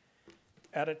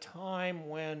 at a time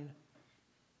when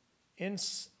in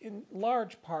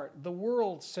large part the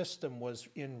world system was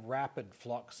in rapid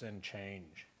flux and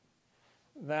change.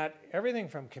 That everything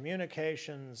from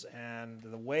communications and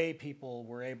the way people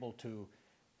were able to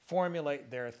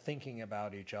formulate their thinking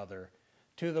about each other,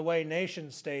 to the way nation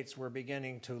states were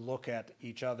beginning to look at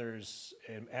each other's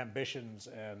ambitions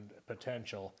and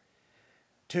potential,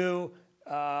 to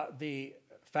the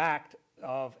fact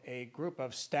of a group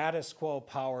of status quo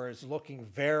powers looking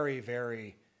very,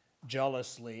 very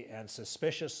jealously and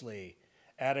suspiciously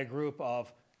at a group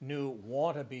of new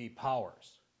wannabe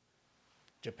powers,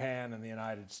 Japan and the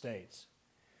United States.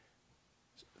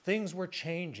 Things were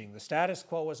changing. The status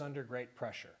quo was under great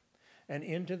pressure. And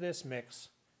into this mix,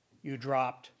 you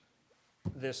dropped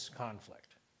this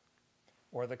conflict.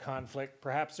 Or the conflict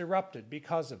perhaps erupted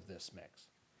because of this mix.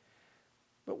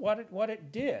 But what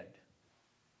it did,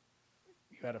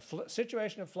 you had a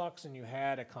situation of flux and you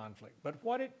had a conflict. But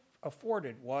what it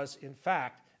afforded was, in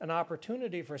fact, an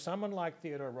opportunity for someone like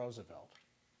Theodore Roosevelt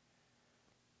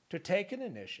to take an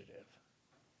initiative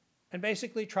and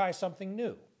basically try something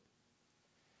new,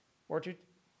 or to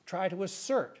try to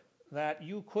assert that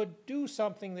you could do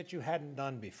something that you hadn't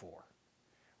done before,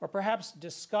 or perhaps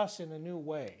discuss in a new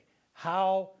way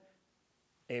how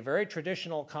a very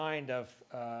traditional kind of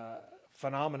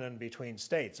phenomenon between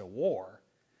states, a war,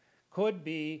 could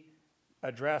be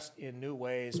addressed in new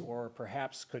ways, or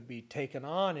perhaps could be taken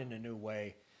on in a new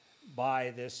way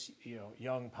by this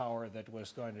young power that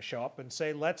was going to show up and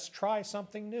say, let's try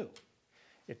something new.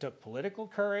 It took political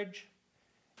courage.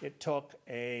 It took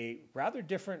a rather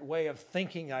different way of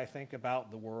thinking, I think, about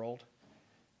the world.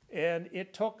 And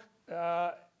it took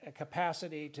a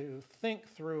capacity to think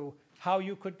through how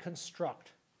you could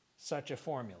construct such a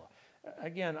formula.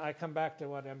 Again, I come back to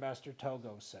what Ambassador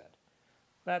Togo said,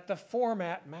 that the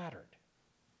format mattered.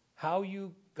 How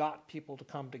you got people to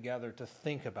come together to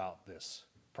think about this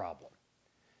problem.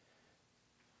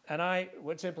 And I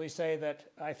would simply say that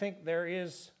I think there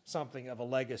is something of a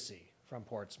legacy from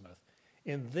Portsmouth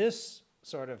in this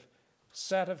sort of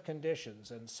set of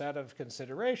conditions and set of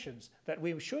considerations that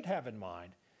we should have in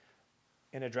mind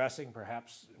in addressing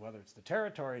perhaps whether it's the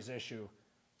territories issue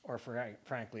or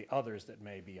frankly others that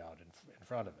may be out in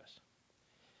front of us.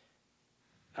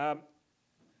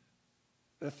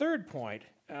 The third point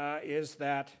is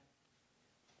that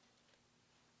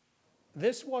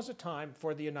this was a time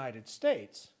for the United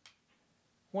States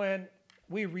when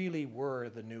we really were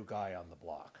the new guy on the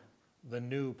block, the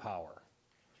new power.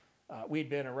 We'd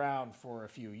been around for a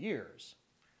few years,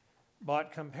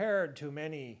 but compared to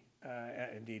many,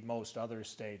 indeed most other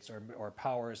states or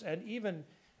powers, and even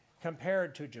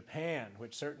compared to Japan,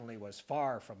 which certainly was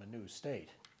far from a new state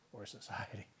or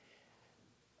society,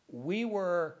 we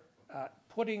were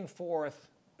putting forth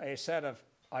a set of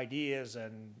ideas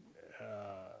and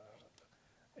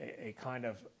a kind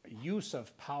of use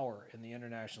of power in the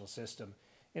international system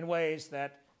in ways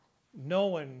that no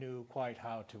one knew quite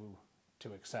how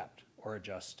to accept or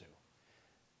adjust to.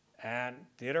 And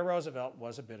Theodore Roosevelt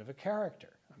was a bit of a character.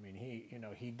 I mean,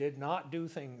 he did not do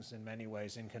things in many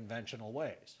ways in conventional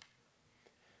ways.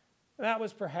 That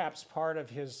was perhaps part of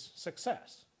his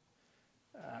success.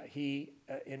 He,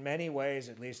 in many ways,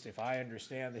 at least if I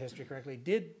understand the history correctly,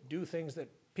 did do things that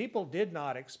people did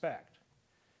not expect.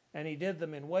 And he did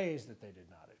them in ways that they did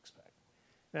not expect.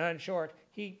 Now, in short,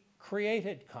 he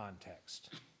created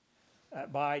context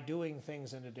by doing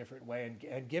things in a different way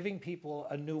and giving people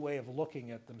a new way of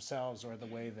looking at themselves or the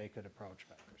way they could approach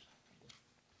matters.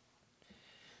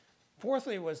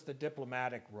 Fourthly was the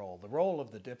diplomatic role, the role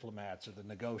of the diplomats or the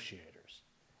negotiators.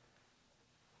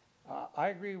 I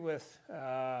agree with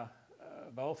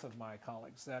both of my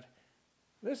colleagues that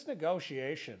this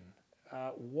negotiation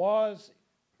was,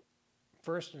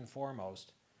 first and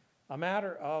foremost, a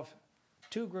matter of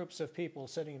two groups of people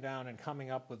sitting down and coming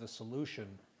up with a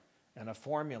solution and a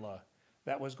formula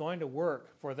that was going to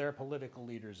work for their political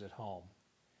leaders at home.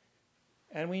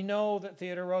 And we know that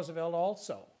Theodore Roosevelt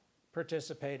also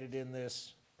participated in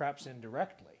this, perhaps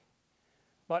indirectly,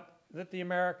 but that the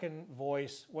American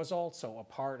voice was also a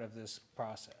part of this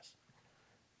process.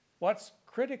 What's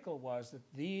critical was that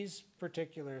these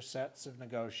particular sets of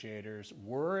negotiators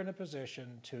were in a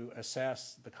position to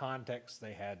assess the context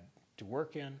they had to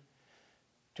work in,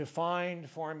 to find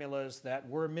formulas that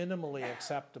were minimally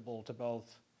acceptable to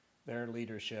both their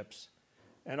leaderships,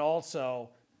 and also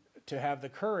to have the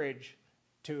courage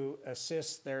to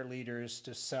assist their leaders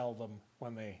to sell them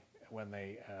when they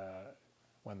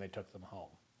took them home.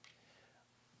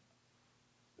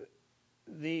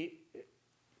 The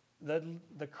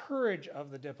courage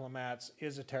of the diplomats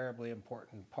is a terribly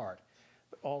important part,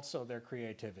 but also their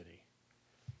creativity.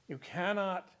 You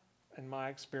cannot, in my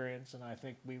experience, and I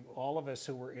think all of us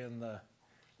who were in the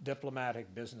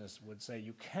diplomatic business would say,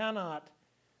 you cannot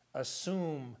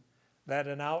assume that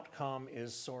an outcome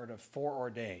is sort of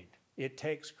foreordained. It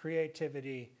takes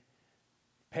creativity,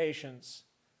 patience,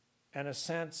 and a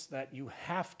sense that you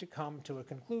have to come to a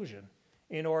conclusion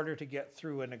in order to get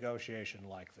through a negotiation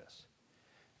like this.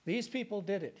 These people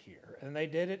did it here, and they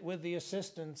did it with the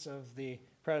assistance of the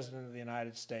President of the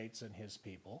United States and his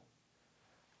people.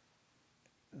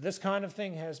 This kind of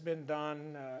thing has been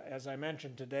done, as I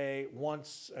mentioned today,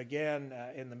 once again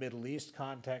in the Middle East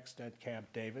context at Camp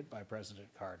David by President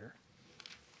Carter.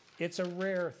 It's a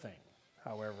rare thing,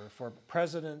 however, for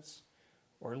presidents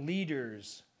or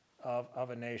leaders of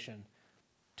a nation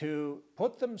to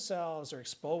put themselves or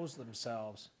expose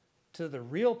themselves to the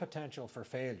real potential for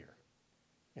failure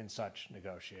in such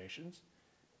negotiations.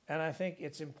 And I think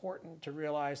it's important to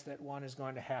realize that one is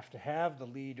going to have the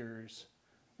leaders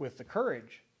with the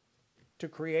courage to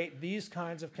create these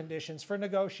kinds of conditions for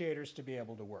negotiators to be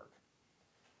able to work.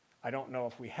 I don't know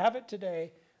if we have it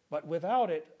today, but without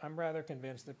it, I'm rather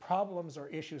convinced that problems or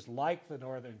issues like the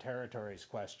Northern Territories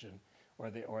question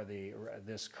or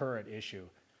this current issue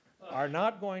are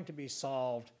not going to be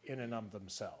solved in and of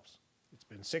themselves. It's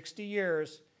been 60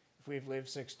 years. If we've lived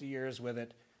 60 years with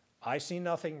it, I see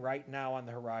nothing right now on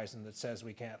the horizon that says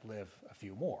we can't live a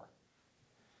few more.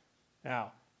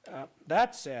 Now,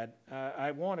 that said,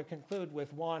 I want to conclude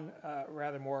with one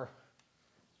rather more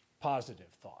positive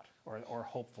thought or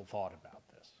hopeful thought about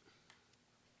this.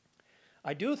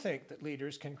 I do think that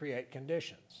leaders can create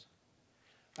conditions.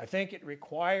 I think it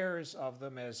requires of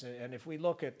them, and if we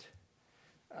look at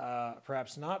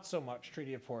perhaps not so much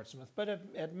Treaty of Portsmouth, but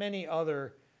at many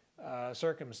other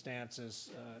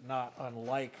circumstances not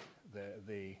unlike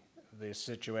the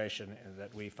situation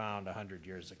that we found 100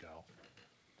 years ago.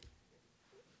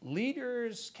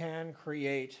 Leaders can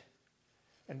create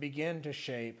and begin to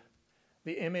shape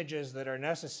the images that are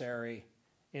necessary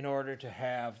in order to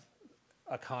have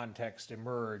a context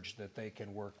emerge that they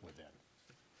can work within.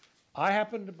 I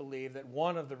happen to believe that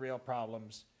one of the real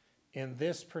problems in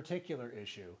this particular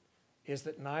issue is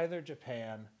that neither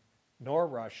Japan nor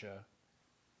Russia,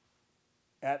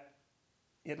 at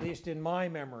least in my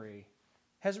memory,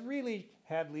 has really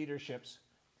had leaderships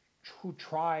who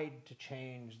tried to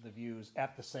change the views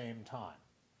at the same time.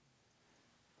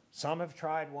 Some have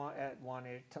tried at one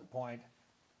point,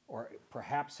 or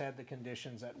perhaps had the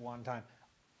conditions at one time,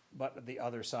 but the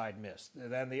other side missed.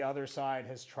 Then the other side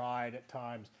has tried at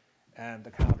times, and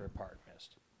the counterpart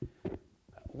missed.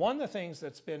 One of the things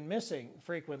that's been missing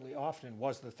frequently, often,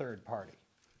 was the third party.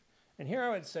 And here I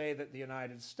would say that the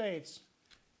United States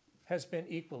has been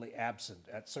equally absent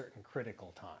at certain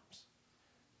critical times.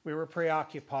 we were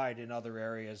preoccupied in other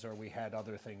areas or we had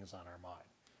other things on our mind.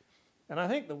 And I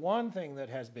think the one thing that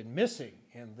has been missing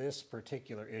in this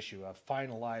particular issue of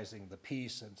finalizing the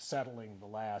peace and settling the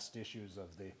last issues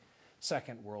of the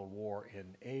Second World War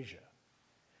in Asia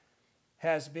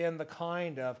has been the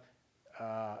kind of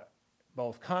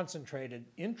both concentrated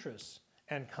interests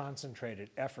and concentrated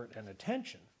effort and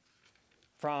attention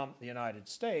from the United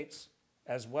States,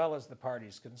 as well as the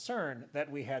parties concerned,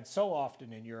 that we had so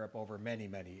often in Europe over many,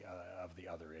 many of the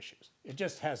other issues. It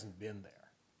just hasn't been there.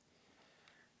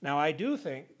 Now, I do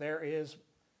think there is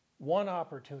one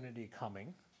opportunity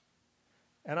coming,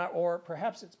 or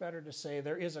perhaps it's better to say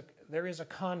there is a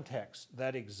context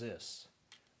that exists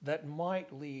that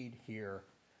might lead here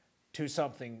to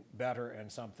something better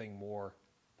and something more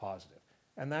positive,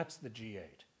 and that's the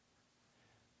G8.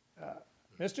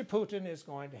 Mr. Putin is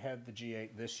going to head the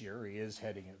G8 this year. He is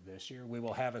heading it this year. We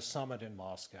will have a summit in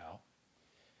Moscow.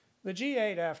 The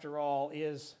G8, after all,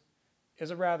 is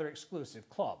a rather exclusive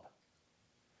club.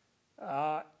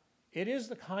 It is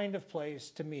the kind of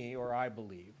place, to me, or I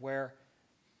believe, where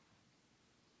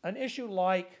an issue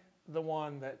like the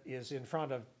one that is in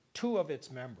front of two of its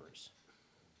members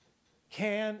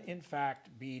can, in fact,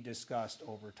 be discussed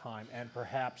over time and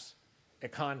perhaps a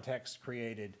context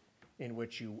created in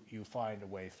which you find a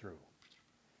way through.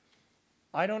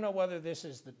 I don't know whether this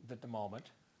is the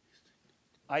moment.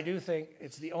 I do think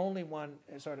it's the only one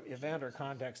sort of event or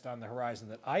context on the horizon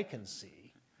that I can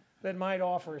see that might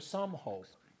offer some hope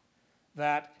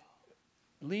that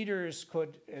leaders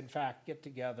could, in fact, get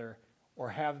together or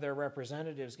have their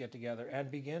representatives get together and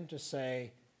begin to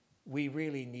say, we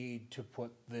really need to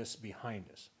put this behind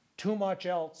us. Too much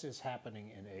else is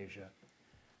happening in Asia.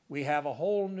 We have a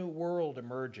whole new world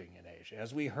emerging in Asia,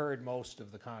 as we heard most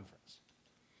of the conference.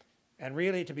 And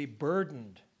really to be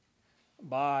burdened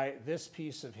by this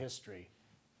piece of history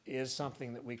is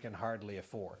something that we can hardly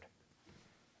afford.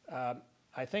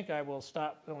 I think I will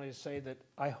stop only to say that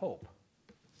I hope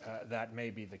that may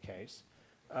be the case.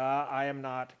 I am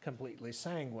not completely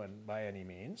sanguine by any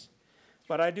means,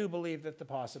 but I do believe that the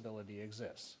possibility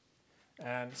exists.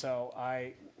 And so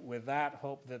I, with that,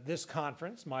 hope that this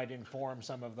conference might inform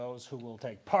some of those who will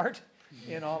take part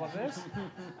in all of this,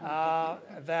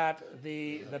 that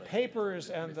the papers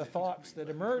and the thoughts that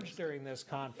emerge during this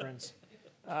conference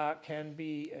can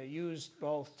be used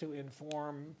both to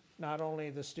inform not only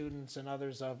the students and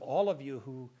others of all of you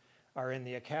who are in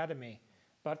the academy,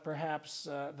 but perhaps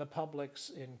the publics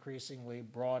increasingly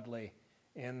broadly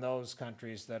in those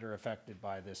countries that are affected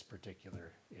by this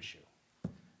particular issue.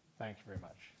 Thank you very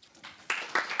much.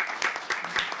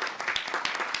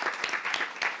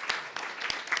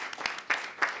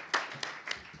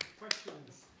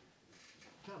 Questions?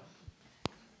 Tom?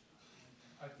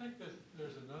 I think that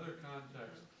there's another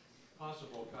context,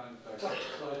 possible context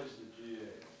besides the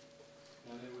G8,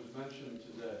 and it was mentioned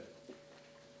today,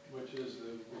 which is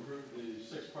the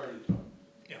six-party talk.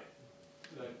 Yeah.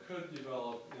 That could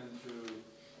develop into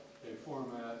a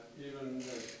format, even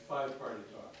a five-party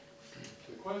talk.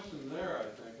 The question there, I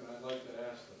think, and I'd like to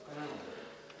ask the panel,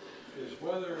 is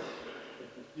whether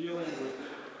dealing with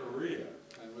Korea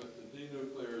and with the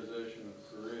denuclearization of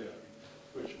Korea,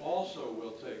 which also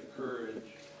will take courage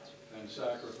and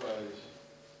sacrifice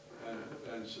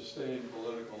and sustained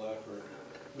political effort,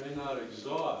 may not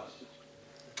exhaust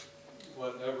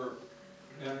whatever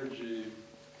energy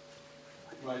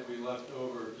might be left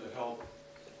over to help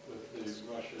with the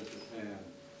Russia-Japan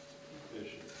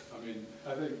issue. I mean,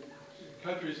 I think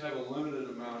countries have a limited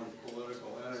amount of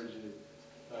political energy.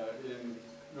 In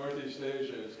Northeast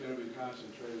Asia, it's going to be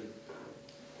concentrated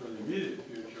for the immediate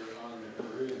future on the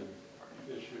Korean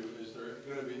issue. Is there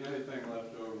going to be anything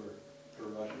left over for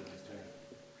Russia and Japan?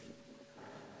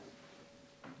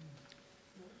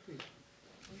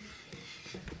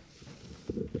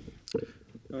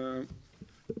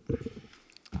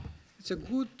 It's a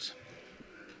good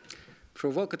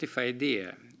provocative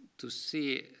idea to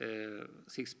see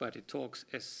six-party talks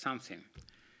as something.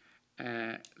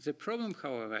 The problem,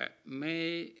 however,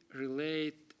 may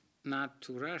relate not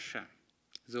to Russia,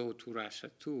 though to Russia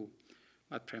too,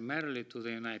 but primarily to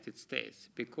the United States,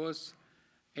 because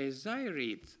as I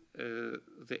read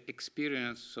the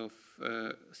experience of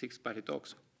six-party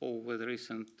talks over the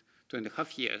recent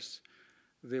 2.5 years,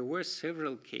 there were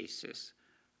several cases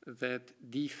that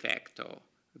de facto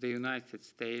the United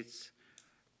States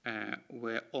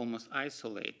were almost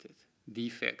isolated de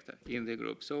facto in the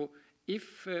group. So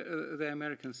if the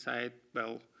American side,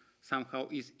 well, somehow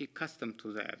is accustomed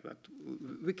to that, but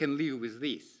we can live with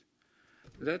this,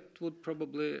 that would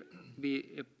probably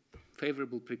be a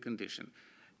favorable precondition.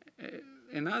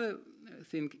 Another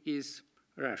thing is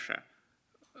Russia.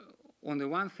 On the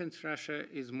one hand, Russia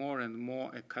is more and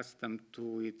more accustomed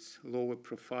to its lower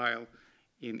profile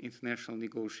in international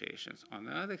negotiations. On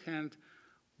the other hand,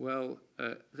 well,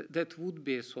 that would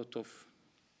be a sort of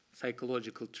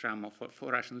psychological trauma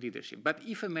for Russian leadership. But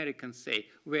if Americans say,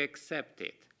 we accept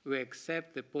it, we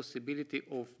accept the possibility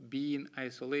of being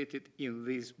isolated in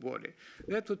this body,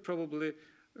 that would probably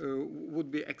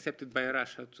would be accepted by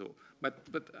Russia too. But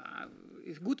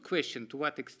it's a good question to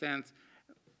what extent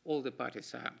all the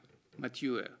parties are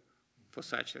mature for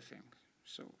such a thing.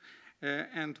 So,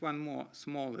 and one more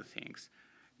smaller things.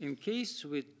 In case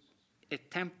we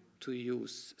attempt to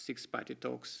use six-party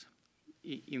talks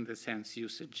in the sense you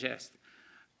suggest,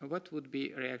 what would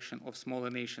be reaction of smaller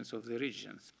nations of the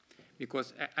regions?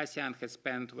 Because ASEAN has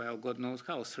spent, well, God knows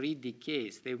how, 3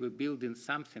 decades. They were building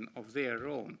something of their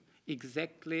own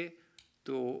exactly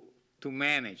to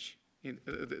manage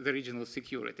the regional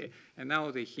security. And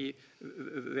now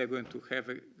they're going to have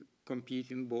a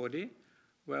competing body.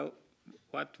 Well,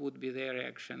 what would be their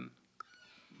reaction?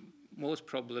 Most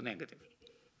probably negative.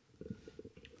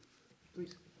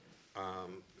 Please.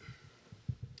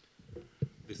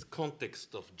 This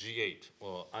context of G8,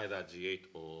 or either G8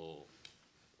 or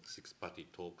six-party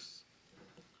talks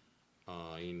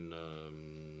in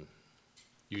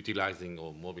utilizing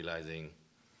or mobilizing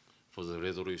for the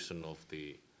resolution of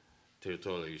the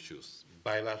territorial issues,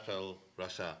 bilateral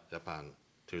Russia-Japan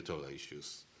territorial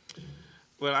issues.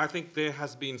 Well, I think there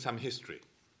has been some history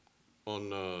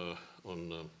on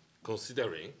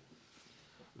considering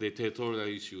the territorial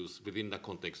issues within the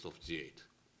context of G8.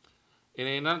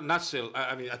 In a nutshell,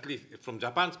 I mean, at least from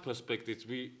Japan's perspective,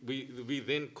 we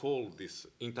then call this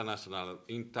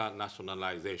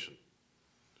internationalization,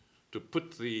 to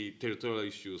put the territorial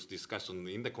issues discussion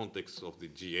in the context of the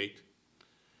G8.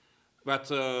 But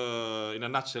in a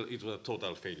nutshell, it was a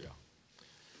total failure.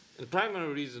 The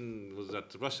primary reason was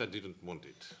that Russia didn't want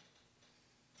it.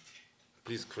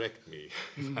 Please correct me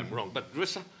if I'm wrong, but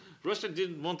Russia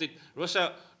didn't want it.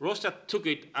 Russia took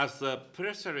it as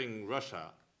pressuring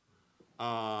Russia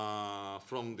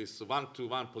from this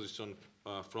 1-to-1 position,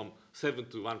 from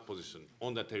 7-to-1 position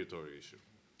on the territorial issue.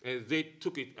 And they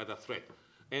took it as a threat.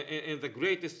 And the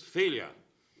greatest failure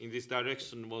in this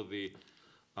direction was the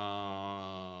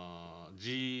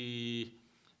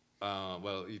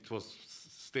well, it was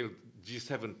still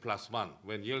G7 plus 1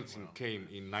 when Yeltsin came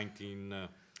in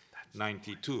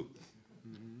 1992.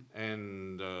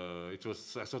 And it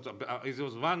was it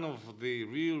was one of the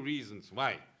real reasons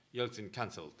why Yeltsin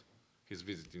cancelled his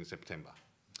visit in September.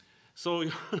 So,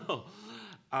 you know,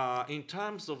 in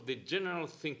terms of the general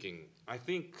thinking, I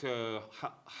think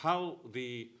how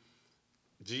the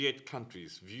G8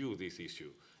 countries view this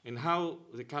issue and how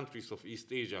the countries of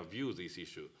East Asia view this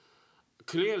issue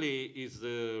clearly is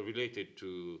related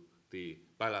to the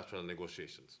bilateral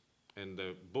negotiations. And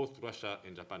both Russia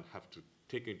and Japan have to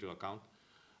take into account,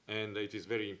 and it is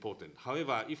very important.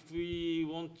 However, if we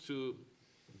want to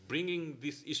bring in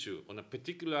this issue on a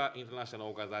particular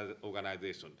international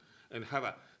organization and have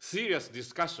a serious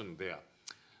discussion there,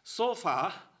 so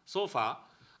far,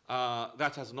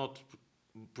 that has not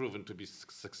proven to be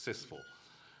successful.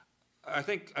 I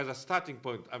think as a starting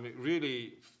point, I mean,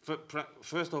 really,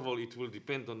 first of all, it will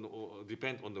depend on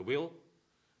the will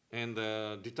and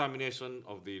the determination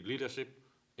of the leadership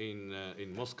in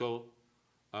Moscow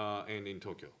and in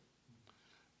Tokyo.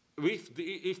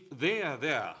 If they are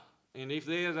there, and if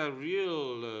there are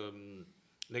real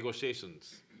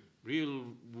negotiations,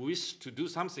 real wish to do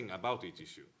something about this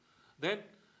issue, then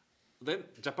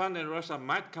Japan and Russia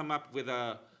might come up with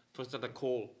a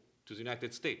call to the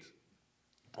United States,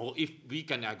 or if we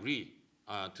can agree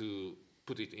to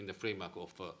put it in the framework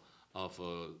of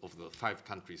the 5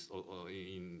 countries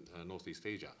in Northeast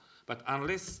Asia. But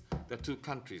unless the 2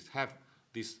 countries have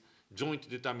this joint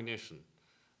determination,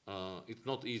 it's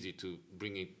not easy to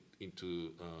bring it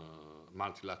into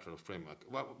multilateral framework.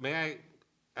 Well, may I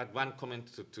add one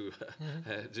comment to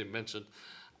Jim mentioned?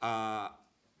 I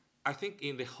think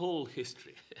in the whole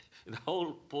history, in the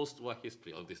whole post-war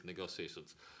history of these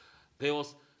negotiations, there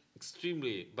was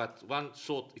extremely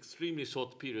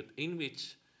short period in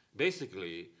which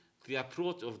basically the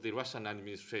approach of the Russian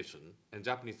administration and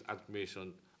Japanese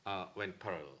administration went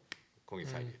parallel,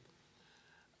 coincided.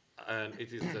 And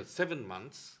it is 7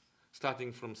 months,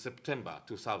 starting from September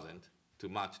 2000 to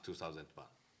March 2001.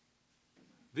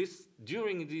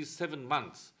 During these 7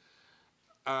 months,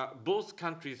 both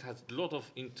countries had a lot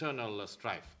of internal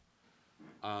strife.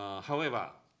 However,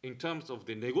 in terms of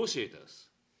the negotiators,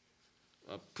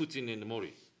 Putin and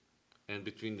Mori, and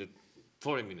between the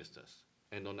foreign ministers,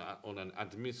 and on an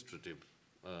administrative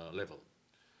level,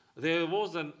 there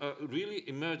was a really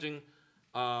emerging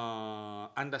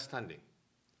understanding,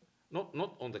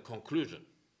 not on the conclusion.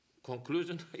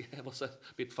 Conclusion was a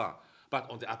bit far, but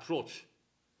on the approach,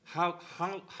 how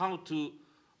to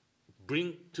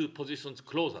bring two positions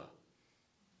closer.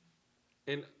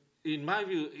 And in my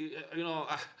view,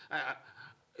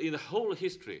 in the whole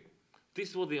history,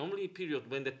 this was the only period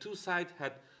when the two sides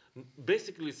had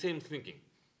basically same thinking.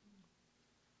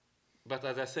 But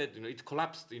as I said, it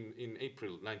collapsed in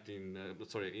April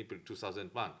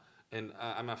 2001, and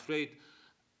I'm afraid,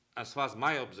 as far as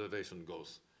my observation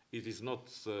goes, it is not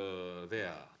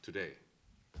there today.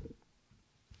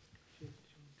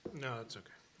 No, that's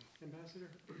okay. Ambassador?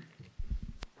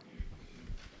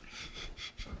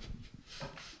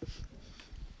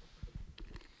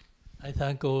 I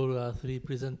thank all three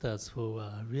presenters for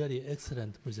really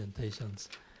excellent presentations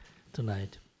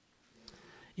tonight.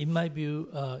 In my view,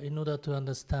 in order to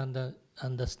understand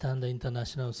the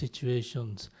international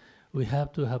situations, we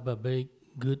have to have a very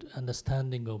good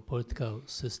understanding of political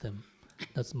system.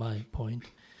 That's my point.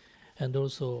 And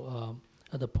also,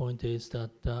 the point is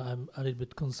that I'm a little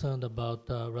bit concerned about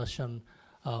Russian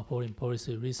foreign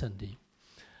policy recently.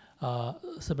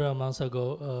 Several months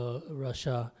ago,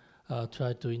 Russia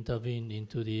tried to intervene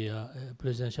into the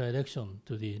presidential election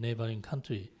to the neighboring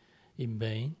country in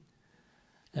vain.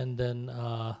 And then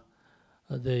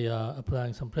they are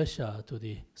applying some pressure to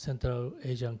the Central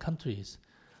Asian countries.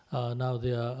 Now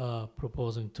they are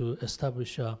proposing to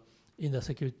establish, in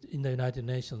the United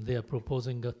Nations, they are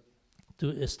proposing to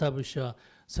establish a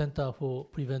Center for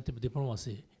Preventive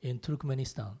Diplomacy in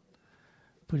Turkmenistan.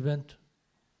 Prevent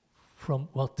from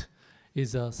what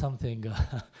is something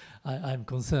I'm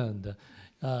concerned.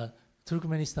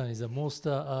 Turkmenistan is the most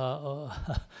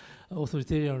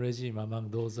authoritarian regime among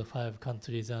those 5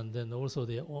 countries, and then also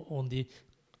on the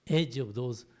edge of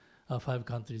those 5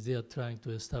 countries, they are trying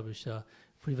to establish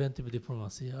preventive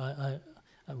diplomacy.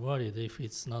 I'm worried if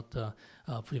it's not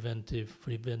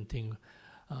preventing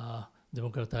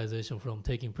democratization from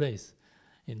taking place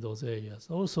in those areas.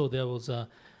 Also, there was a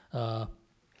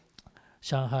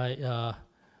Shanghai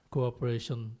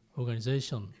Cooperation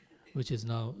Organization, which is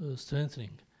now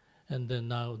strengthening. And then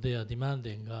now they are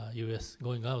demanding U.S.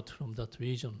 going out from that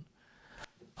region.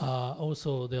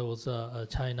 Also, there was a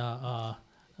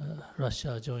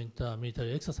China-Russia joint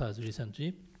military exercise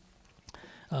recently.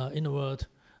 In a word,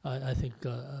 I think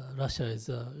Russia is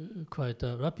quite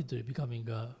rapidly becoming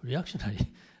reactionary,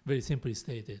 very simply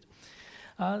stated.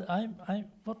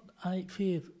 What I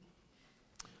feel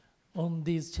on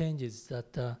these changes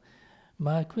that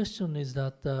my question is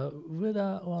that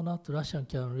whether or not Russia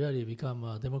can really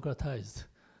become democratized,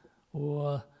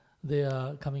 or they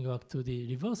are coming back to the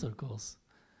reversal course.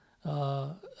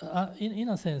 In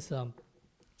a sense,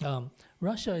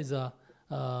 Russia is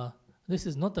this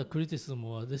is not a criticism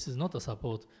or this is not a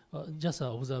support, just an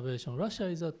observation. Russia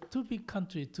is a too big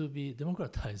country to be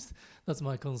democratized. That's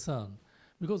my concern.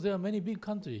 Because there are many big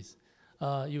countries,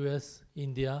 US,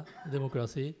 India,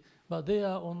 democracy, but they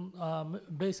are on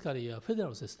basically a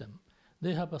federal system.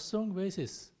 They have a strong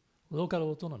basis,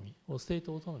 local autonomy or state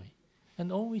autonomy,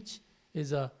 and on which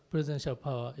is a presidential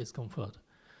power is conferred.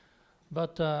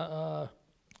 But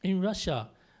in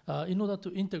Russia, in order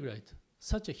to integrate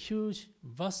such a huge,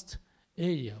 vast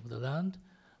area of the land,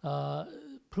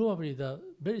 probably the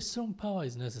very strong power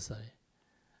is necessary.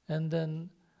 And then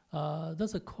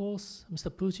that's a course Mr.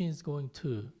 Putin is going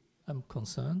to, I'm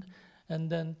concerned. And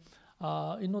then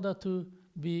in order to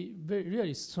be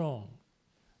really strong,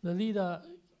 the leader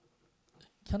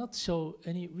cannot show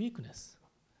any weakness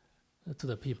to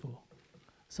the people.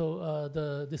 So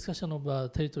the discussion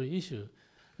of territory issue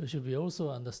should be also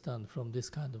understood from this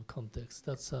kind of context.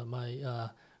 That's my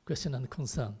question and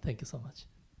concern. Thank you so much.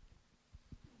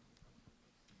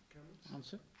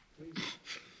 Answer?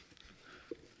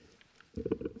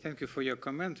 Thank you for your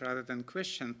comment rather than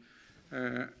question.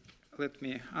 Let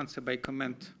me answer by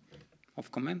comment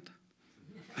of comment.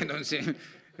 I don't see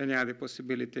any other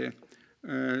possibility.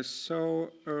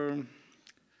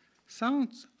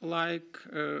 Sounds like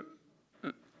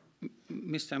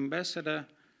Mr. Ambassador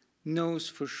knows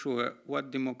for sure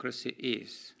what democracy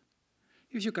is.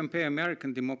 If you compare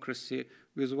American democracy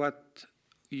with what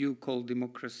you call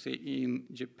democracy in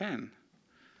Japan,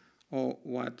 or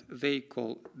what they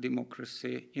call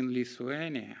democracy in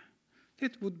Lithuania,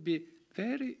 that would be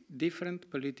very different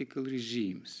political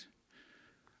regimes.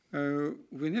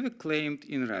 We never claimed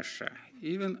in Russia,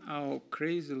 even our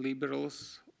crazy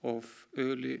liberals of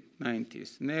early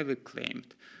 90s never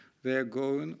claimed they are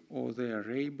going or they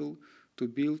are able to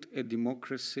build a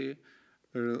democracy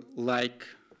like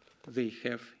they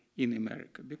have in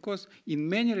America. Because in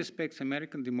many respects,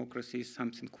 American democracy is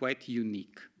something quite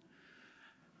unique.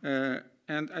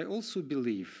 And I also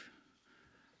believe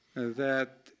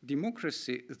that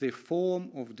democracy, the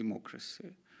form of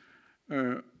democracy,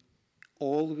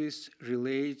 always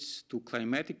relates to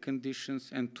climatic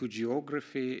conditions and to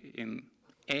geography in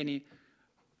any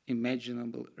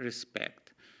imaginable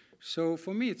respect. So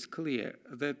for me, it's clear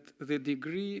that the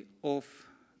degree of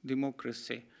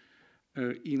democracy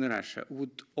in Russia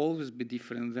would always be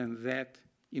different than that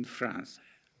in France.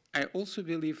 I also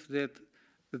believe that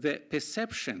the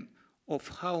perception of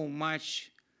how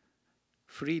much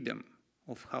freedom,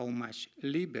 of how much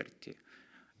liberty,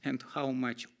 and how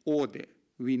much order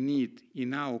we need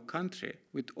in our country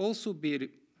would also be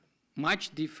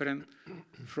much different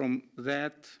from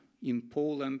that in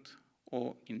Poland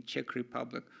or in Czech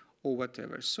Republic or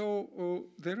whatever. So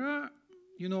there are,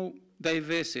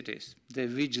 diversities,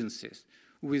 divergences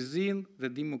within the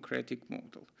democratic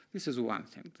model. This is one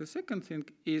thing. The second thing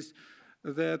is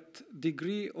that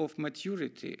degree of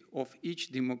maturity of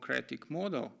each democratic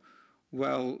model,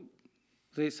 well,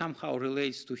 they somehow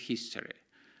relates to history.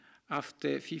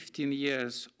 After 15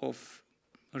 years of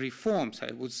reforms,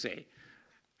 I would say,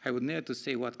 I would need to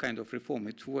say what kind of reform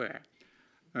it were.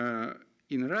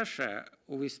 In Russia,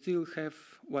 we still have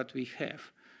what we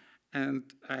have. And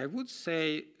I would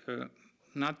say,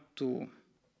 not to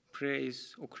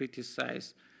praise or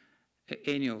criticize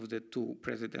any of the two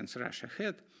presidents Russia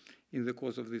had in the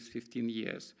course of these 15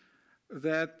 years,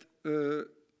 that the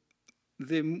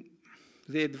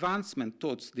advancement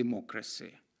towards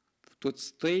democracy, towards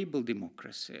stable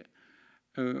democracy,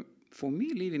 for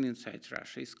me, living inside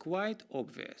Russia is quite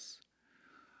obvious.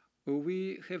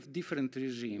 We have different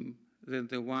regime than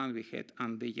the one we had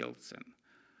under Yeltsin.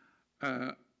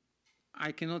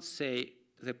 I cannot say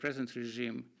the present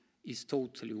regime is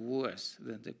totally worse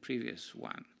than the previous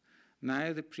one.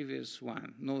 Neither the previous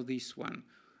one nor this one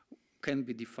can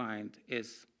be defined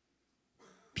as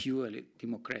purely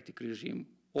democratic regime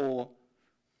or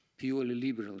purely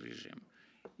liberal regime.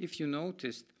 If you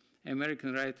noticed,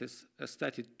 American writers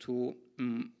started to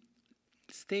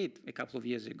state a couple of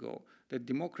years ago that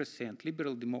democracy and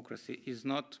liberal democracy is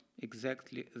not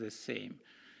exactly the same.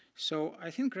 So I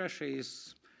think Russia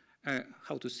is,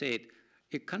 how to say it,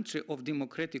 a country of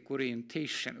democratic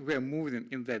orientation. We are moving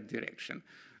in that direction.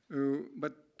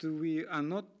 But we are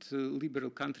not a liberal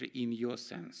country in your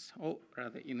sense, or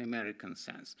rather in American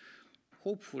sense.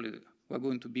 Hopefully, we're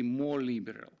going to be more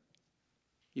liberal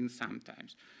in some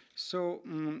times. So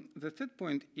the third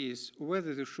point is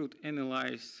whether we should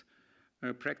analyze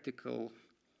practical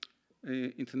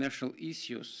international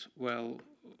issues, well,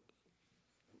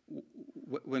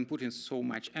 when putting so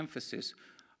much emphasis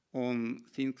on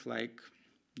things like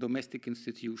domestic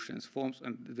institutions, forms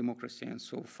of democracy, and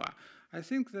so far. I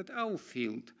think that our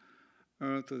field,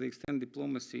 to the extent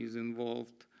diplomacy is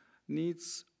involved,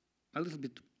 needs a little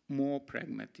bit more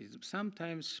pragmatism.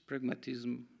 Sometimes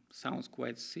pragmatism sounds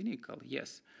quite cynical,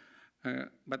 yes,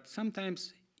 but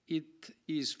sometimes it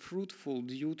is fruitful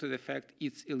due to the fact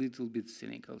it's a little bit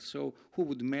cynical. So who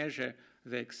would measure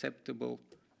the acceptable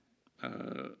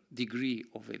degree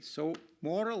of it? So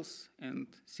morals and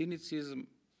cynicism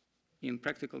in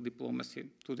practical diplomacy,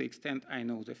 to the extent I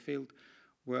know the field,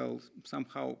 well,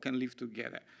 somehow can live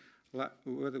together,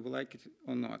 whether we like it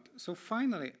or not. So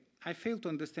finally, I fail to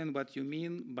understand what you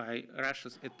mean by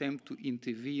Russia's attempt to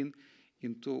intervene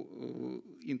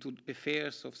into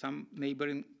affairs of some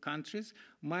neighboring countries.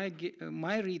 My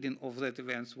reading of that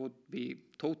events would be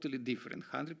totally different,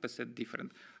 100%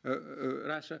 different.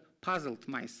 Russia puzzled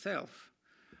myself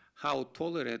how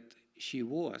tolerant she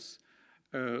was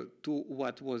to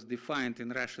what was defined in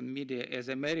Russian media as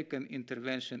American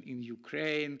intervention in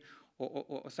Ukraine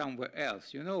or somewhere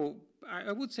else. You know,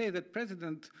 I would say that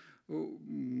President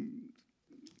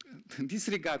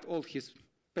disregard all his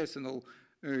personal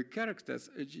characters,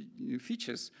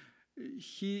 features,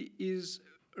 he is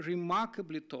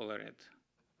remarkably tolerant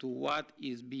to what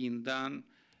is being done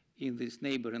in this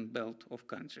neighboring belt of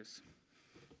countries.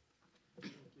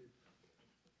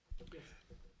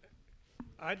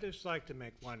 I'd just like to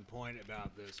make one point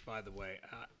about this, by the way.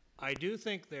 I do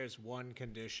think there's one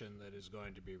condition that is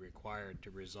going to be required to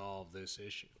resolve this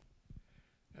issue,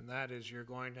 and that is you're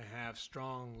going to have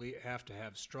strong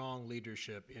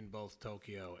leadership in both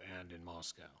Tokyo and in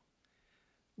Moscow.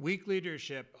 Weak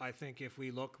leadership, I think, if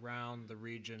we look around the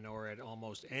region or at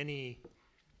almost any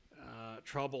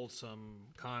troublesome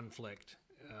conflict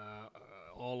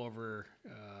all over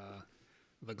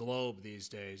the globe these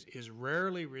days, is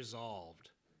rarely resolved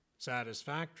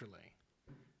satisfactorily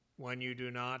when you do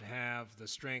not have the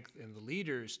strength in the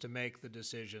leaders to make the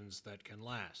decisions that can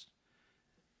last.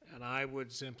 And I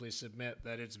would simply submit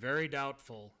that it's very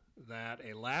doubtful that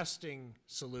a lasting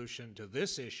solution to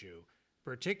this issue,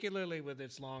 particularly with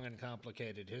its long and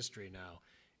complicated history now,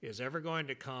 is ever going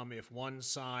to come if one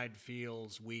side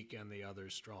feels weak and the other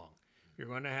strong. You're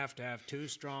going to have two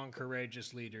strong,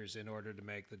 courageous leaders in order to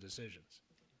make the decisions.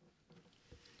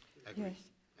 Yes.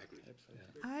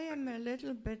 I am a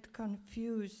little bit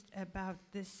confused about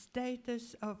the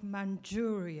status of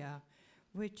Manchuria,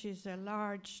 which is a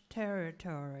large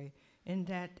territory in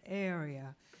that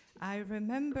area. I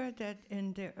remember that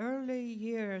in the early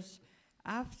years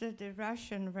after the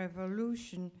Russian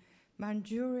Revolution,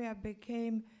 Manchuria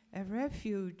became a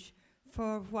refuge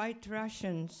for white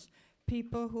Russians,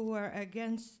 people who were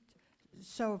against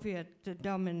Soviet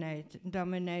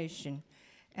domination.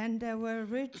 And there were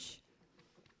rich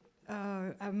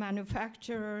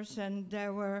manufacturers, and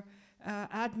there were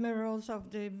admirals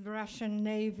of the Russian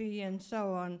Navy and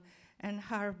so on. And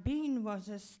Harbin was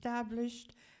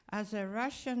established as a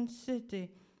Russian city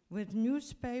with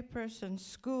newspapers and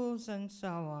schools and so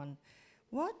on.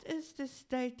 What is the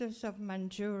status of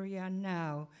Manchuria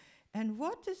now? And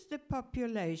what is the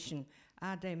population?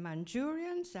 Are they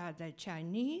Manchurians? Are they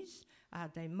Chinese? Are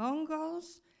they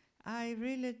Mongols? I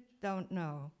really don't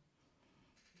know.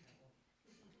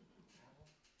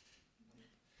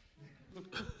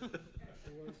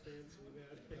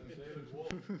 David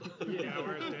Wolf. Yeah,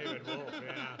 where's David Wolf?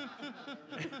 Yeah.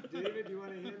 David, do you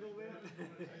want to handle that?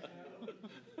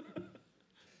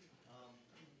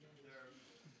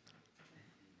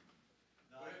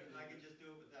 I can just do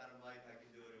it without a mic. I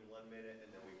can do it in 1 minute,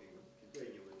 and then we can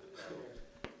continue with the panel.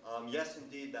 Yes,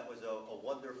 indeed, that was a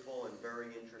wonderful and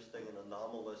very interesting and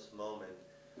anomalous moment.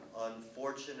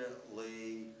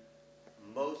 Unfortunately,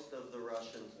 most of the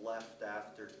Russians left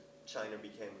after China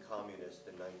became communist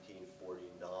in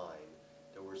 1949.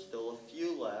 There were still a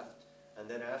few left, and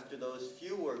then after those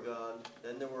few were gone,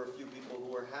 then there were a few people who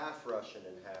were half Russian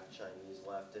and half Chinese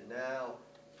left, and now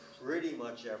pretty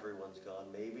much everyone's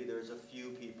gone. Maybe there's a few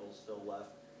people still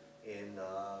left in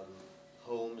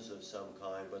homes of some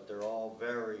kind, but they're all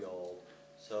very old.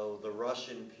 So the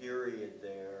Russian period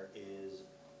there is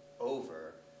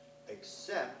over,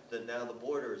 except that now the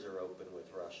borders are open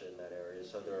with Russia in that area,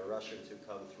 so there are Russians who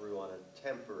come through on a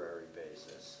temporary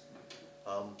basis.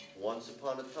 Once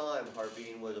upon a time,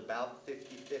 Harbin was about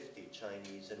 50-50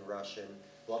 Chinese and Russian.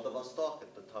 Vladivostok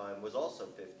at the time was also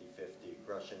 50-50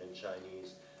 Russian and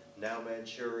Chinese. Now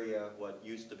Manchuria, what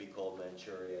used to be called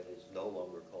Manchuria and is no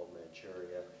longer called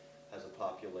Manchuria, has a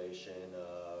population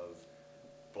of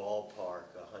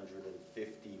ballpark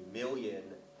 150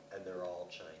 million, and they're all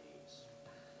Chinese.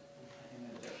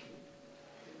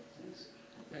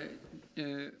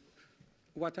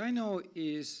 What I know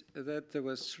is that there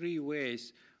were 3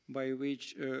 ways by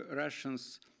which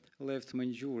Russians left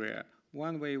Manchuria.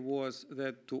 One way was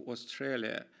that to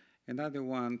Australia, another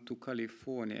one to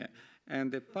California,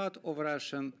 and a part of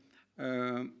Russian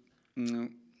who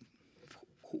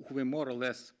were more or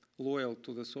less loyal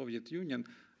to the Soviet Union,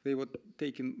 they were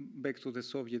taken back to the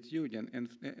Soviet Union,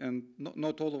 and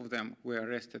not all of them were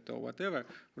arrested or whatever.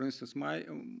 For instance, my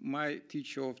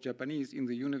teacher of Japanese in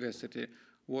the university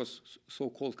was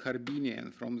so-called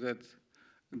Harbinian, from that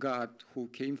guard who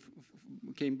came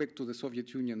back to the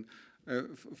Soviet Union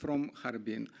from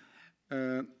Harbin.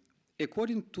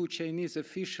 According to Chinese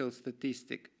official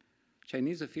statistic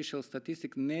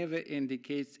never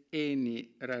indicates any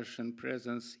Russian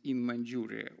presence in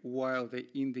Manchuria, while they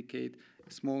indicate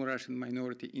a small Russian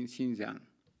minority in Xinjiang.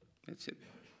 That's it.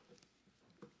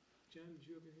 John, did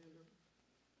you have your hand up?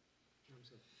 I'm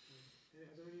sorry.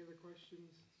 Are there any other questions?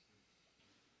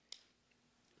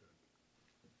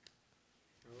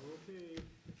 Okay.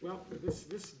 Well,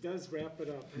 this does wrap it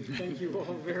up. And thank you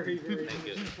all very, very much. Thank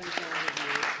you. Thank all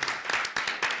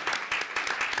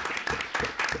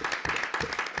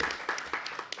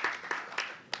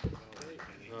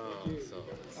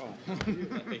of you.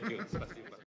 Thank you.